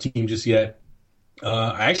World Cup team just yet.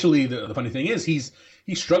 Actually, the funny thing is he's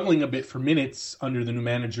struggling a bit for minutes under the new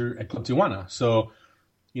manager at Club Tijuana. So,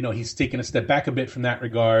 he's taken a step back a bit from that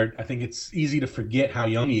regard. I think it's easy to forget how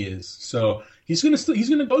young he is. So he's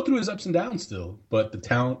gonna go through his ups and downs still, but the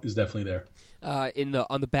talent is definitely there.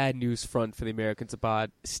 On the bad news front for the Americans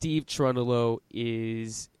abroad, Steve Cherundolo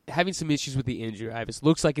is having some issues with the injury. Ivis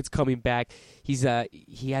looks like it's coming back. He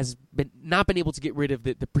has not been able to get rid of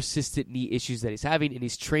the persistent knee issues that he's having, and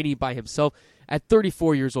he's training by himself. At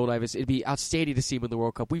 34 years old, Ivis, it'd be outstanding to see him in the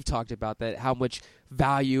World Cup. We've talked about that, how much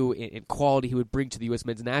value and quality he would bring to the U.S.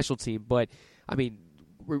 men's national team. But I mean,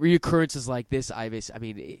 reoccurrences like this, Ivis. I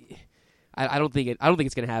mean, I don't think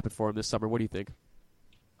it's going to happen for him this summer. What do you think?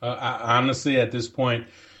 Honestly, at this point,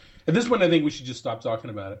 I think we should just stop talking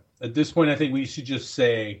about it. At this point, I think we should just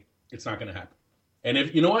say it's not going to happen. And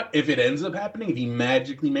if it ends up happening, if he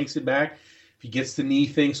magically makes it back, if he gets the knee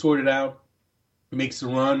thing sorted out, makes the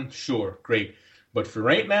run, sure, great. But for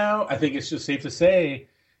right now, I think it's just safe to say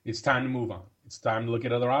it's time to move on. It's time to look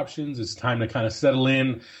at other options. It's time to kind of settle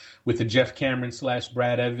in with the Jeff Cameron /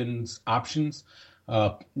 Brad Evans options.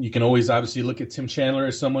 You can always obviously look at Tim Chandler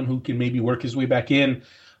as someone who can maybe work his way back in.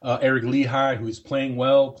 Eric Lehigh, who's playing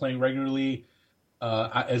regularly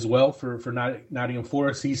as well for Nottingham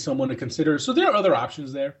Forest. He's someone to consider. So there are other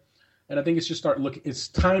options there. And I think it's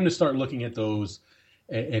time to start looking at those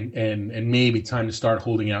and maybe time to stop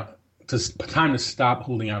holding out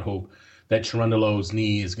hope that Cherundolo's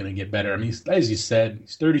knee is going to get better. I mean, as you said,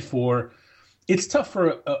 he's 34. It's tough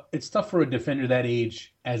for a defender that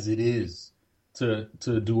age as it is to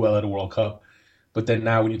do well at a World Cup. But then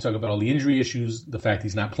now when you talk about all the injury issues, the fact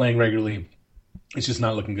he's not playing regularly, it's just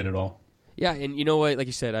not looking good at all. Yeah, and you know what? Like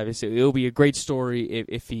you said, obviously, it'll be a great story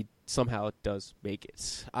if he somehow does make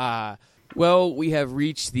it. Well, we have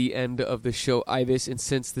reached the end of the show, Ivis, and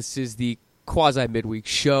since this is the quasi-midweek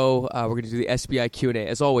show, we're going to do the SBI Q&A.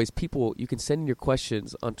 As always, people, you can send in your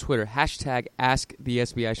questions on Twitter,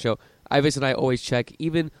 #AskTheSBI Show. Ivis and I always check,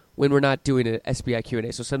 even when we're not doing an SBI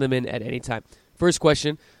Q&A, so send them in at any time. First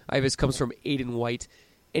question, Ivis, comes from Aiden White.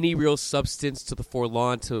 Any real substance to the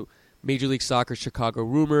Forlan to Major League Soccer Chicago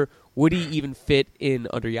rumor? Would he even fit in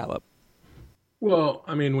under Yallop? Well,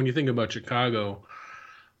 I mean, when you think about Chicago,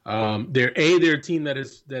 they're a team that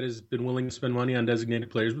has been willing to spend money on designated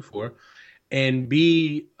players before, and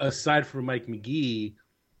B, aside from Mike McGee,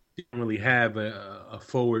 they don't really have a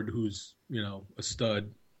forward who's a stud,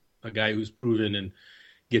 a guy who's proven and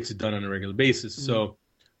gets it done on a regular basis. Mm-hmm. So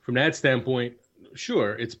from that standpoint,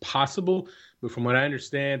 sure, it's possible, but from what I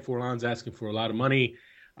understand, Forlan's asking for a lot of money.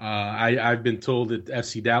 I've been told that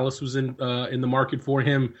FC Dallas was in the market for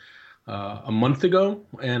him a month ago,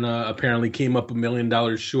 and apparently came up $1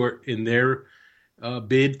 million short in their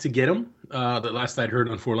bid to get him. The last I'd heard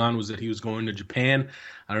on Forlan was that he was going to Japan.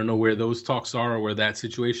 I don't know where those talks are or where that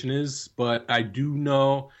situation is, but I do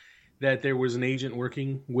know that there was an agent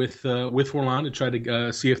working with Forlan to try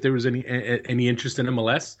to see if there was any interest in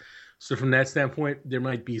MLS. So from that standpoint, there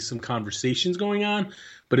might be some conversations going on.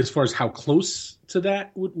 But as far as how close to that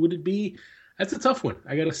would it be, that's a tough one,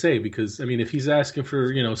 I got to say, because, I mean, if he's asking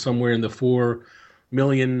for, somewhere in the $4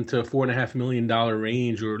 million to $4.5 million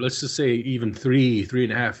range, or let's just say even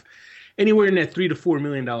 $3.5, anywhere in that $3 to $4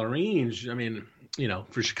 million range, I mean,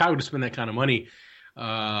 for Chicago to spend that kind of money,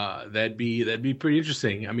 that'd be pretty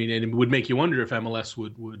interesting. I mean, and it would make you wonder if MLS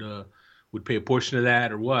would pay a portion of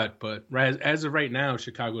that or what. But as of right now,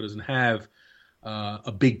 Chicago doesn't have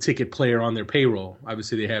a big ticket player on their payroll.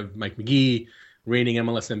 Obviously, they have Mike McGee, reigning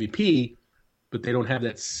MLS MVP, but they don't have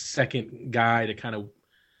that second guy to kind of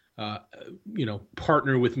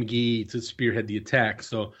partner with McGee to spearhead the attack.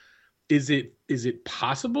 So is it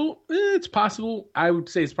possible? It's possible. I would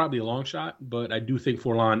say it's probably a long shot, but I do think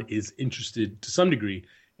Forlan is interested to some degree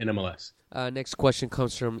in MLS. Next question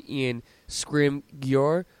comes from Ian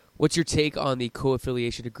Scrim-Gior. What's your take on the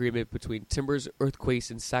co-affiliation agreement between Timbers,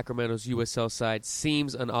 Earthquakes, and Sacramento's USL side?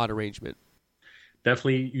 Seems an odd arrangement.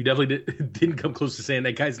 You definitely didn't come close to saying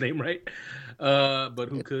that guy's name right. But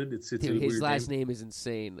who could? It's Dude, a his weird last name. name is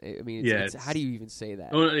insane. I mean, Yeah, how do you even say that?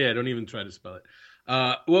 oh yeah, don't even try to spell it.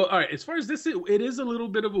 Well, all right. As far as this, it is a little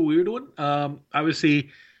bit of a weird one. Obviously,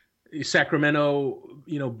 Sacramento,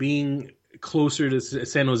 being closer to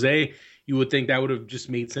San Jose, you would think that would have just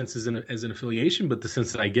made sense as an affiliation. But the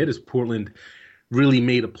sense that I get is Portland really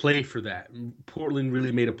made a play for that. Portland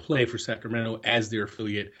really made a play for Sacramento as their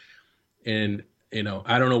affiliate. And,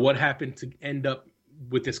 I don't know what happened to end up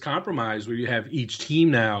with this compromise where you have each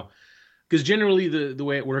team now. Because generally the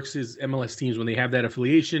way it works is MLS teams, when they have that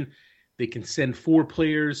affiliation, they can send 4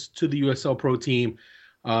 players to the USL Pro team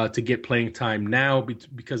to get playing time. Now,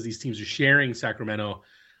 because these teams are sharing Sacramento,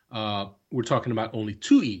 we're talking about only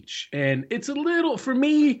 2 each. And it's a little, for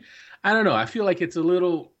me, I don't know. I feel like it's a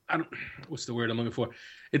little, what's the word I'm looking for?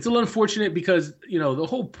 It's a little unfortunate because, the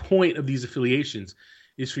whole point of these affiliations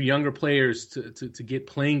is for younger players to get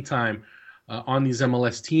playing time on these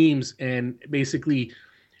MLS teams. And basically,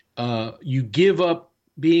 you give up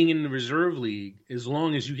being in the reserve league as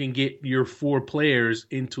long as you can get your 4 players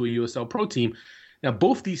into a USL Pro team. Now,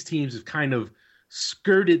 both these teams have kind of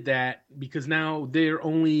skirted that because now they're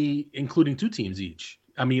only including 2 teams each.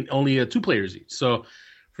 I mean, only 2 players each. So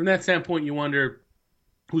from that standpoint, you wonder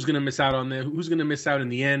who's going to miss out on that, who's going to miss out in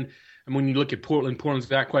the end. And when you look at Portland's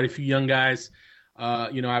got quite a few young guys.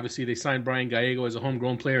 Obviously they signed Brian Gallego as a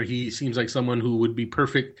homegrown player. He seems like someone who would be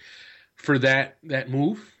perfect for that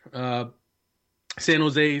move. San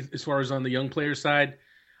Jose, as far as on the young player side,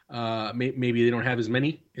 maybe they don't have as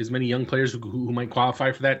many young players who might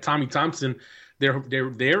qualify for that. Tommy Thompson,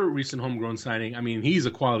 their recent homegrown signing. I mean, he's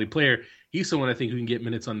a quality player. He's someone I think who can get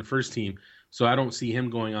minutes on the first team. So I don't see him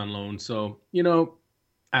going on loan. So,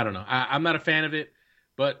 I don't know. I'm not a fan of it,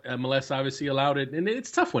 but MLS obviously allowed it. And it's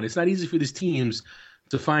a tough one. It's not easy for these teams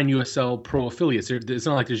to find USL Pro affiliates. It's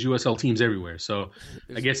not like there's USL teams everywhere. So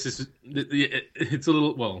I guess it's a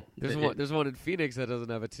little, well. There's one in Phoenix that doesn't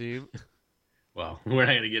have a team. Well, we're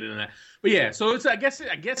not going to get into that. But yeah, so I guess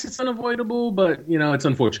it's unavoidable, but, it's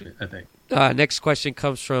unfortunate, I think. Next question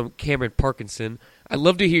comes from Cameron Parkinson. I'd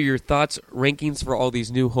love to hear your thoughts, rankings for all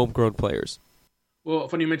these new homegrown players. Well,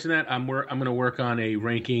 funny you mention that. I'm going to work on a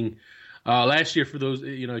ranking. Last year, for those,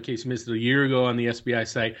 in case you missed it, a year ago on the SBI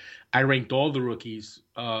site, I ranked all the rookies,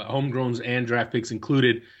 homegrowns and draft picks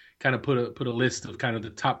included, kind of put a list of kind of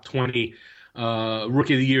the top 20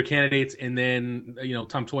 rookie of the year candidates, and then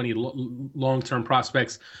top 20 long-term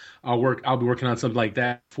prospects. I'll be working on something like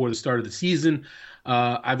that for the start of the season.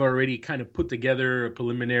 I've already kind of put together a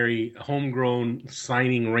preliminary homegrown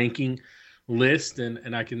signing ranking list, and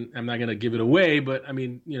I'm not going to give it away, but I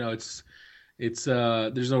mean, it's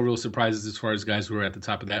there's no real surprises as far as guys who are at the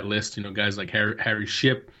top of that list. Guys like Harry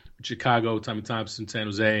Shipp, Chicago, Tommy Thompson, San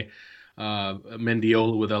Jose,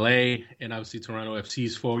 Mendiola with LA, and obviously Toronto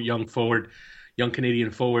FC's young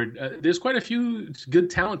Canadian forward. There's quite a few good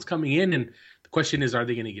talents coming in, and the question is, are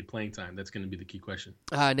they going to get playing time? That's going to be the key question.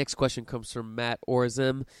 Next question comes from Matt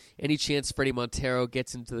Orzem. Any chance Freddie Montero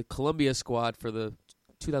gets into the Colombia squad for the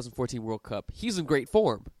 2014 World Cup? He's in great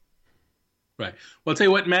form. Right. Well, I'll tell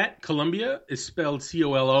you what, Matt, Colombia is spelled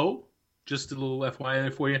Colo. Just a little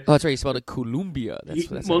FYI for you. Oh, that's right. He spelled it Columbia. He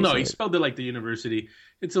spelled it like the university.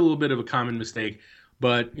 It's a little bit of a common mistake.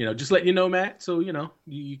 But, just letting you know, Matt, so,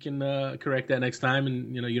 you can correct that next time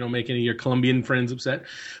and, you don't make any of your Colombian friends upset.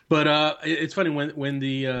 But it's funny when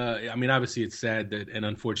the obviously it's sad and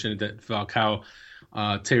unfortunate that Falcao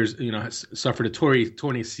suffered a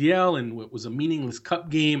torn ACL and what was a meaningless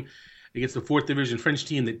cup game against the 4th Division French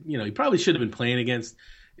team that, he probably should have been playing against.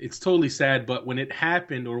 It's totally sad, but when it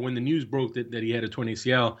happened or when the news broke that he had a torn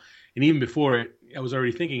ACL, and even before it, I was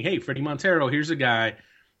already thinking, hey, Freddie Montero, here's a guy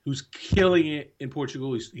who's killing it in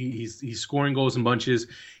Portugal. He's scoring goals in bunches.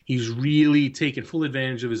 He's really taken full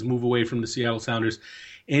advantage of his move away from the Seattle Sounders,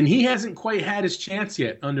 and he hasn't quite had his chance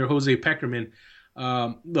yet under Jose Pekerman.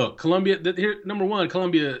 Look, Colombia, number one,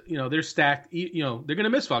 Colombia, they're stacked. They're going to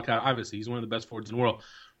miss Falcao, obviously. He's one of the best forwards in the world.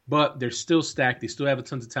 But they're still stacked. They still have a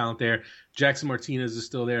tons of talent there. Jackson Martinez is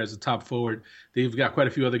still there as a top forward. They've got quite a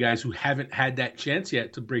few other guys who haven't had that chance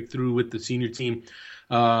yet to break through with the senior team.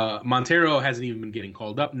 Montero hasn't even been getting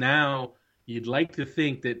called up. Now, you'd like to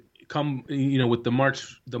think that with the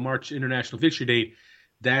March international fixture date,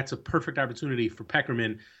 that's a perfect opportunity for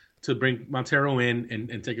Pekerman to bring Montero in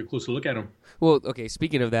and take a closer look at him. Well, okay,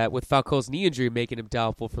 speaking of that, with Falcao's knee injury making him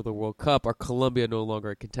doubtful for the World Cup, are Colombia no longer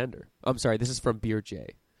a contender? I'm sorry, this is from Beer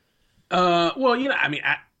J.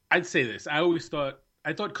 I'd say this. I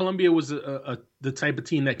thought Colombia was the type of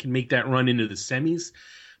team that can make that run into the semis,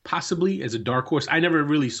 possibly as a dark horse. I never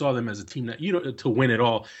really saw them as a team that to win at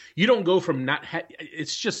all. You don't go from not.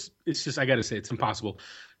 It's just. I got to say, it's impossible,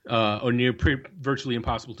 or virtually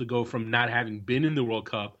impossible to go from not having been in the World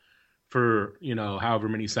Cup for however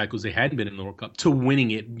many cycles they hadn't been in the World Cup to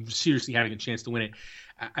winning it, seriously having a chance to win it.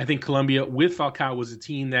 I think Colombia with Falcao was a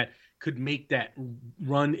team that could make that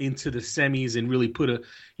run into the semis and really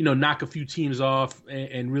knock a few teams off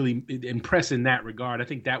and really impress in that regard. I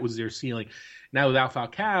think that was their ceiling. Now without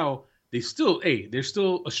Falcao, they're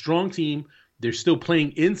still a strong team. They're still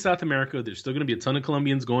playing in South America. There's still going to be a ton of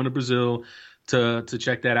Colombians going to Brazil to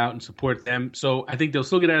check that out and support them. So I think they'll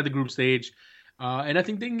still get out of the group stage. And I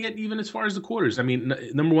think they can get even as far as the quarters. I mean,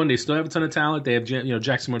 number one, they still have a ton of talent. They have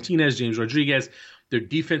Jackson Martinez, James Rodriguez. Their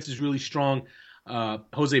defense is really strong.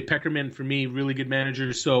 Jose Peckerman, for me, really good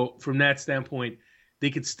manager. So from that standpoint, they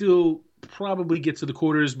could still probably get to the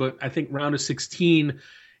quarters, but I think round of 16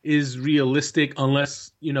 is realistic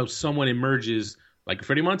unless, someone emerges, like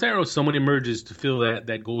Freddie Montero, someone emerges to fill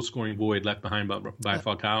that goal-scoring void left behind by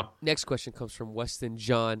Falcao. Next question comes from Weston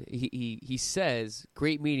John. He says,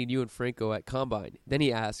 great meeting you and Franco at Combine. Then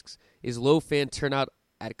he asks, is low fan turnout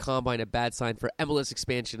at Combine a bad sign for MLS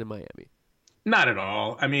expansion in Miami? Not at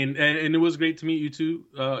all. I mean, and it was great to meet you too,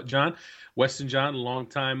 John. Weston John, a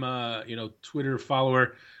longtime, Twitter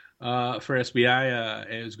follower for SBI.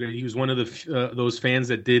 It was great. He was one of those fans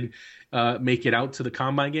that did make it out to the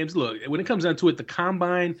Combine games. Look, when it comes down to it, the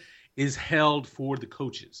Combine is held for the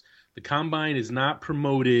coaches. The Combine is not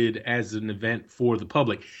promoted as an event for the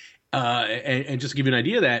public. And just to give you an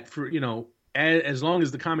idea of that, for as long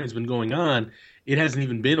as the Combine has been going on, it hasn't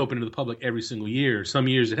even been open to the public every single year. Some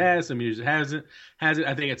years it has, some years it hasn't. I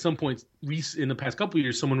think at some point in the past couple of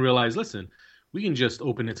years, someone realized, listen, we can just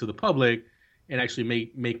open it to the public and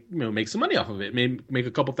actually make some money off of it. Make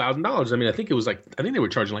a couple $1,000s. I mean, I think they were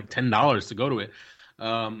charging like $10 to go to it.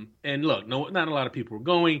 And look, not a lot of people were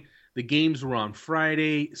going. The games were on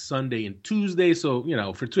Friday, Sunday, and Tuesday. So,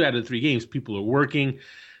 for 2 out of the 3 games, people are working.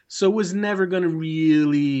 So it was never going to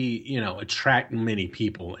really, attract many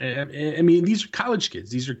people. I mean, these are college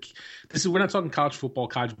kids. We're not talking college football,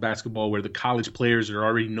 college basketball, where the college players are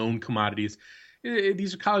already known commodities.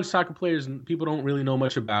 These are college soccer players and people don't really know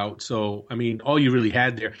much about. So, I mean, all you really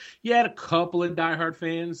had there, you had a couple of diehard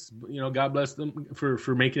fans, God bless them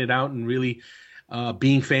for making it out and really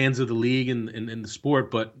being fans of the league and the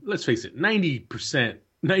sport. But let's face it, 90 to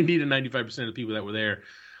 95% of the people that were there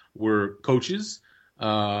were coaches,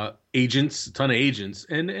 agents, a ton of agents,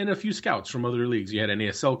 and a few scouts from other leagues. You had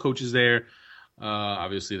NASL coaches there.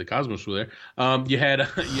 Obviously the Cosmos were there. You had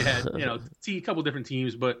a couple different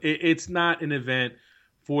teams, but it's not an event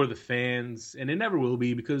for the fans, and it never will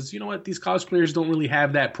be because these college players don't really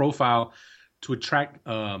have that profile to attract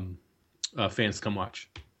fans to come watch.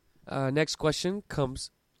 Next question comes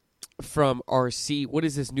from RC. What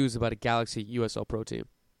is this news about a Galaxy USL Pro team?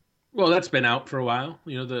 Well, that's been out for a while.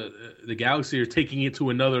 The Galaxy are taking it to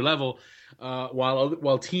another level,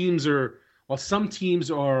 while some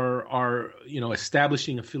teams are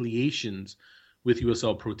establishing affiliations with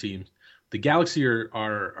USL Pro teams. The Galaxy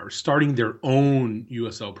are starting their own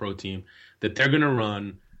USL Pro team that they're going to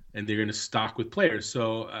run and they're going to stock with players.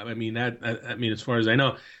 So I mean, as far as I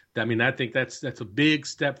know, I think that's a big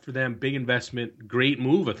step for them, big investment, great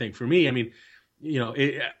move. I think for me, I mean,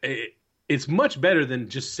 it's much better than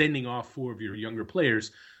just sending off 4 of your younger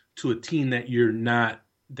players to a team that you're not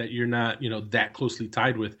that closely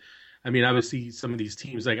tied with. I mean, obviously some of these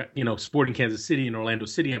teams like Sporting Kansas City and Orlando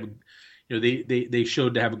City have they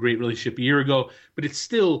showed to have a great relationship a year ago, but it's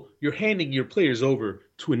still you're handing your players over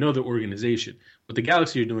to another organization. What the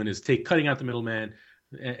Galaxy are doing is cutting out the middleman,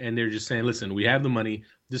 and they're just saying, listen, we have the money.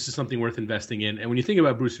 This is something worth investing in. And when you think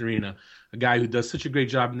about Bruce Arena, a guy who does such a great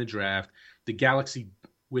job in the draft, the Galaxy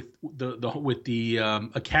with the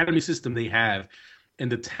academy system they have and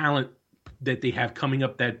the talent that they have coming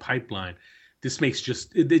up that pipeline,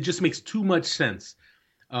 it just makes too much sense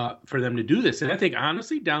for them to do this. And I think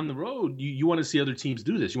honestly, down the road, you want to see other teams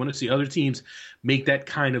do this. You want to see other teams make that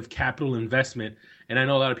kind of capital investment. And I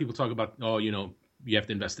know a lot of people talk about, you have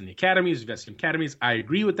to invest in the academies, invest in academies. I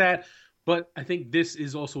agree with that. But I think this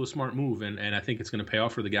is also a smart move, and I think it's going to pay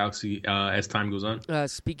off for the Galaxy as time goes on.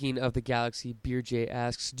 Speaking of the Galaxy, Beer J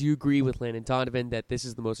asks, do you agree with Landon Donovan that this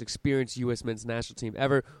is the most experienced U.S. men's national team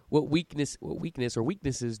ever? What weakness or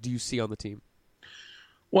weaknesses do you see on the team?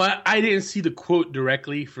 Well, I didn't see the quote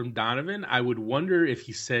directly from Donovan. I would wonder if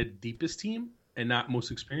he said deepest team and not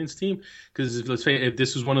most experienced team, because if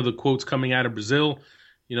this was one of the quotes coming out of Brazil,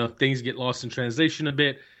 things get lost in translation a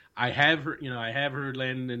bit. I have heard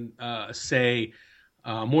Landon say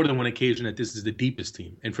more than one occasion that this is the deepest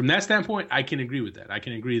team. And from that standpoint, I can agree with that. I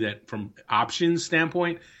can agree that from options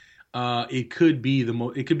standpoint, it could be the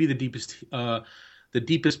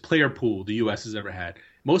deepest player pool the U.S. has ever had.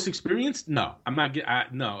 Most experienced? No, I'm not.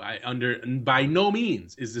 By no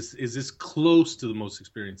means is this close to the most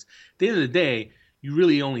experienced. At the end of the day, you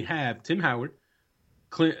really only have Tim Howard,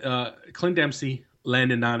 Clint Dempsey,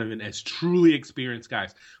 Landon Donovan as truly experienced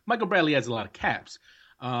guys. Michael Bradley has a lot of caps,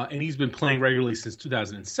 and he's been playing regularly since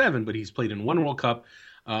 2007, but he's played in one World Cup.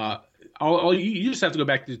 You just have to go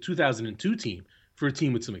back to the 2002 team for a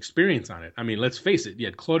team with some experience on it. I mean, let's face it. You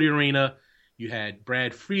had Claudio Reyna, you had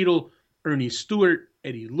Brad Friedel, Ernie Stewart,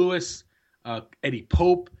 Eddie Lewis, Eddie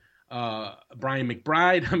Pope, Brian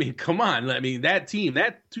McBride. I mean, come on. I mean, that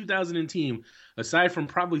 2000 team, aside from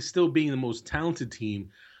probably still being the most talented team,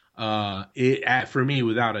 for me,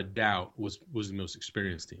 without a doubt, was the most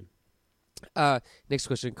experienced team. Next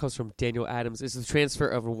question comes from Daniel Adams. Is the transfer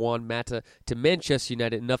of Juan Mata to Manchester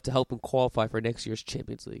United enough to help him qualify for next year's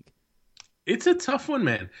Champions League? It's a tough one,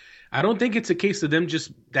 man. I don't think it's a case of them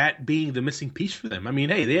just that being the missing piece for them. I mean,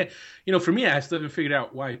 hey, for me, I still haven't figured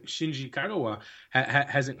out why Shinji Kagawa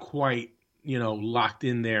hasn't quite, locked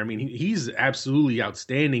in there. I mean, he's absolutely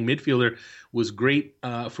outstanding midfielder. Was great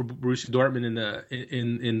for Borussia Dortmund in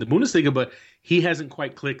the Bundesliga, but he hasn't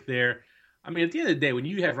quite clicked there. I mean, at the end of the day, when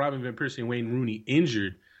you have Robin van Persie and Wayne Rooney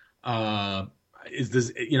injured, who's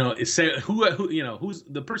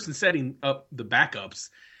the person setting up the backups?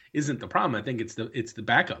 Isn't the problem. I think it's the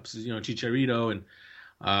backups. Chicharito and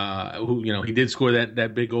he did score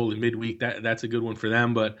that big goal in midweek. That's a good one for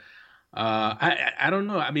them. But I don't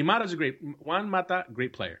know. I mean, Juan Mata,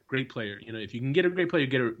 great player. If you can get a great player, you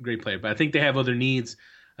get a great player. But I think they have other needs.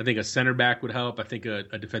 I think a center back would help. I think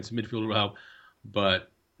a defensive midfielder would help.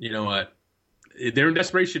 But you know what? They're in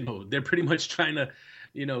desperation mode. They're pretty much trying to,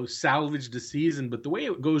 salvage the season. But the way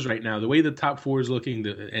it goes right now, the way the top four is looking,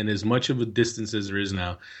 and as much of a distance as there is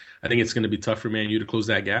now, I think it's going to be tough for Man U to close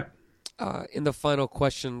that gap. And the final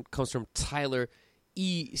question comes from Tyler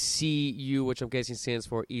ECU, which I'm guessing stands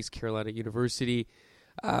for East Carolina University.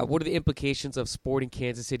 What are the implications of Sporting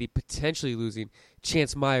Kansas City potentially losing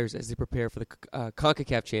Chance Myers as they prepare for the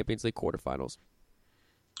CONCACAF Champions League quarterfinals?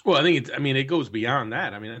 Well, I think it goes beyond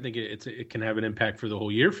that. I mean, I think it can have an impact for the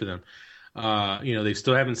whole year for them. They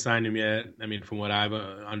still haven't signed him yet. I mean, from what I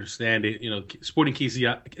understand, Sporting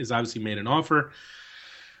KC has obviously made an offer.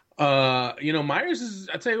 Myers is.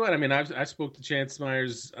 I tell you what. I mean, I spoke to Chance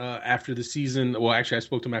Myers after the season. Well, actually, I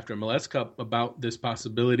spoke to him after MLS Cup about this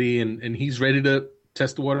possibility, and he's ready to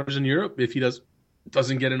test the waters in Europe if he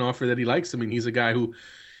doesn't get an offer that he likes. I mean, he's a guy who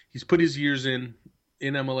he's put his years in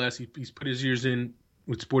MLS. He's put his years in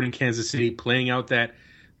with Sporting Kansas City, playing out that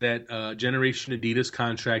Generation Adidas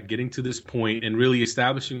contract, getting to this point, and really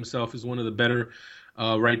establishing himself as one of the better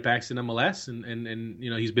right backs in MLS. And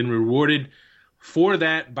he's been rewarded for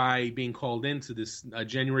that by being called into this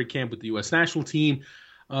January camp with the U.S. national team.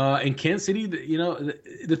 And Kansas City,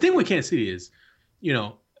 the thing with Kansas City is,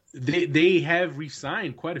 they have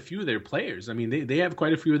re-signed quite a few of their players. I mean, they have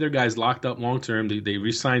quite a few of their guys locked up long term. They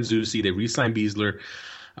re-signed Zusi, they re-signed Beasler.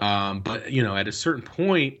 But at a certain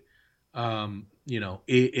point,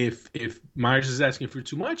 if Myers is asking for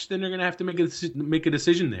too much, then they're going to have to make a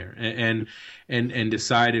decision there and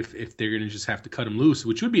decide if they're going to just have to cut him loose,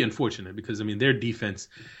 which would be unfortunate because I mean their defense,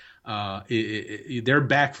 their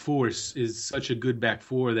back force is such a good back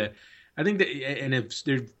four that I think that, and if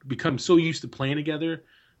they've become so used to playing together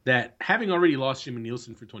that having already lost Jimmy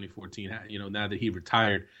Nielsen for 2014, now that he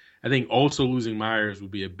retired. I think also losing Myers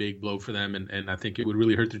would be a big blow for them, and I think it would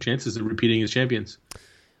really hurt their chances of repeating as champions.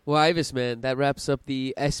 Well, Ivis, man, that wraps up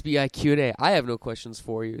the SBI Q&A. I have no questions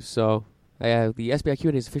for you, so the SBI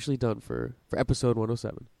Q&A is officially done for episode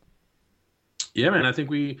 107. Yeah, man, I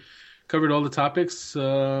think we covered all the topics,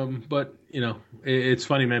 but, it's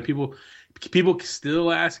funny, man. People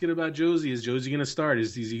still asking about Josie. Is Josie going to start?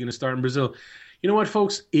 Is he going to start in Brazil? You know what,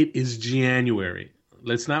 folks? It is January.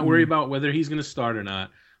 Let's not worry about whether he's going to start or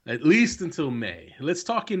not. At least until May. Let's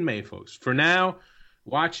talk in May, folks. For now,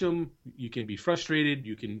 watch him. You can be frustrated.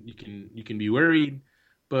 You can be worried.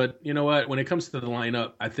 But you know what? When it comes to the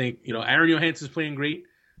lineup, I think Aaron Johansson's playing great.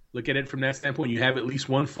 Look at it from that standpoint. You have at least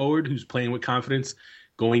one forward who's playing with confidence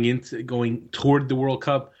going toward the World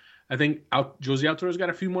Cup. I think Josie Altoro's got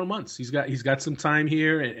a few more months. He's got some time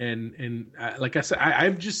here, and like I said,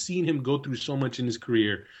 I've just seen him go through so much in his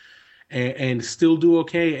career. And still do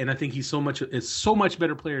okay, and I think he's so much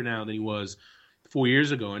better player now than he was 4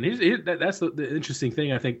 years ago. And that's the interesting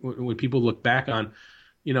thing. I think when people look back on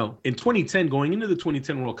in 2010, going into the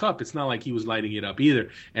 2010 World Cup, it's not like he was lighting it up either.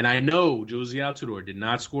 And I know Josie Altidore did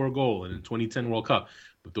not score a goal in the 2010 World Cup.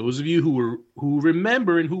 But those of you who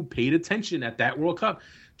remember and who paid attention at that World Cup,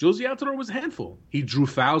 Josie Altidore was a handful. He drew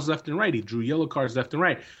fouls left and right. He drew yellow cards left and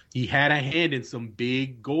right. He had a hand in some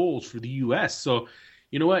big goals for the U.S. So,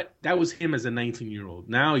 you know what? That was him as a 19-year-old.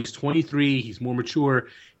 Now he's 23. He's more mature.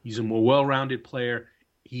 He's a more well-rounded player.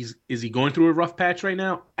 Is he going through a rough patch right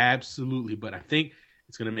now? Absolutely. But I think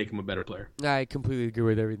it's going to make him a better player. I completely agree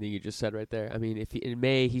with everything you just said right there. I mean, if in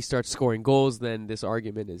May he starts scoring goals, then this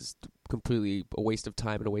argument is completely a waste of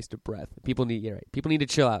time and a waste of breath. People need to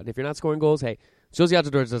chill out. And if you're not scoring goals, hey, Josie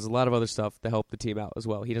Altidore does a lot of other stuff to help the team out as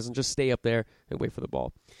well. He doesn't just stay up there and wait for the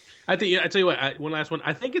ball. I tell you what, one last one.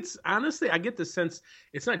 I think it's honestly, I get the sense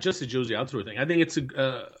it's not just a Josie Altidore thing. I think it's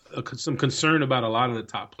some concern about a lot of the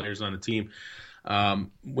top players on the team.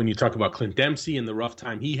 When you talk about Clint Dempsey and the rough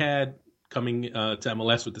time he had coming to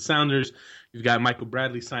MLS with the Sounders, you've got Michael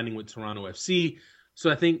Bradley signing with Toronto FC.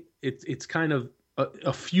 So I think it's kind of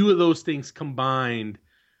a few of those things combined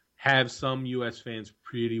have some U.S. fans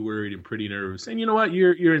pretty worried and pretty nervous. And you know what?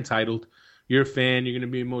 You're entitled. You're a fan. You're going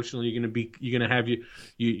to be emotional. You're going to have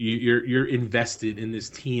you're invested in this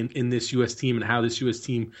team, in this U.S. team, and how this U.S.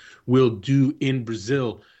 team will do in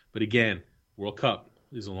Brazil. But again, World Cup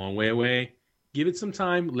is a long way away. Give it some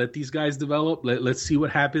time. Let these guys develop. Let's see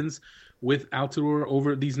what happens with Altidore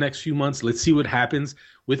over these next few months. Let's see what happens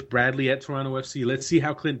with Bradley at Toronto FC. Let's see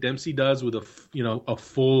how Clint Dempsey does with a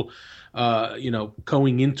full,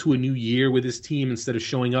 going into a new year with his team instead of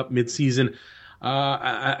showing up mid-season.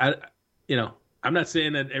 I'm not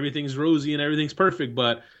saying that everything's rosy and everything's perfect,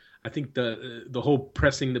 but I think the whole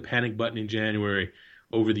pressing the panic button in January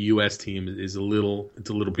over the U.S. team is a little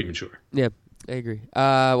premature. Yeah, I agree.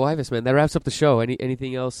 Well, Ives, man, that wraps up the show.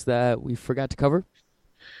 Anything else that we forgot to cover?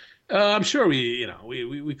 I'm sure we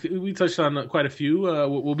touched on quite a few.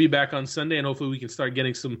 We'll be back on Sunday, and hopefully we can start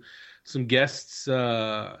getting some guests.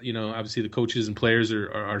 Obviously the coaches and players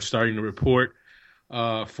are starting to report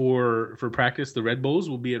for practice. The Red Bulls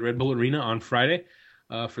will be at Red Bull Arena on Friday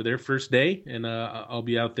for their first day, and I'll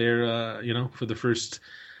be out there, for the first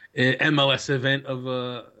MLS event of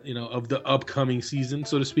the upcoming season,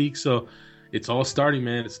 so to speak. So it's all starting,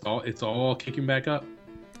 man. It's all kicking back up.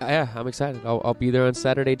 Yeah, I'm excited. I'll be there on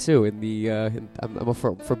Saturday too. I'm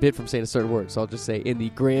forbid from saying a certain word, so I'll just say in the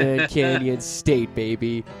Grand Canyon State,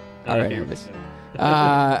 baby. All right,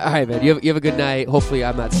 all right, man. You have a good night. Hopefully,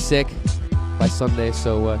 I'm not sick by Sunday.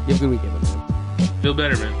 So you have a good weekend, man. Feel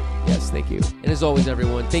better, man. Yes, thank you. And as always,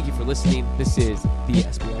 everyone, thank you for listening. This is the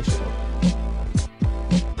SBI Show.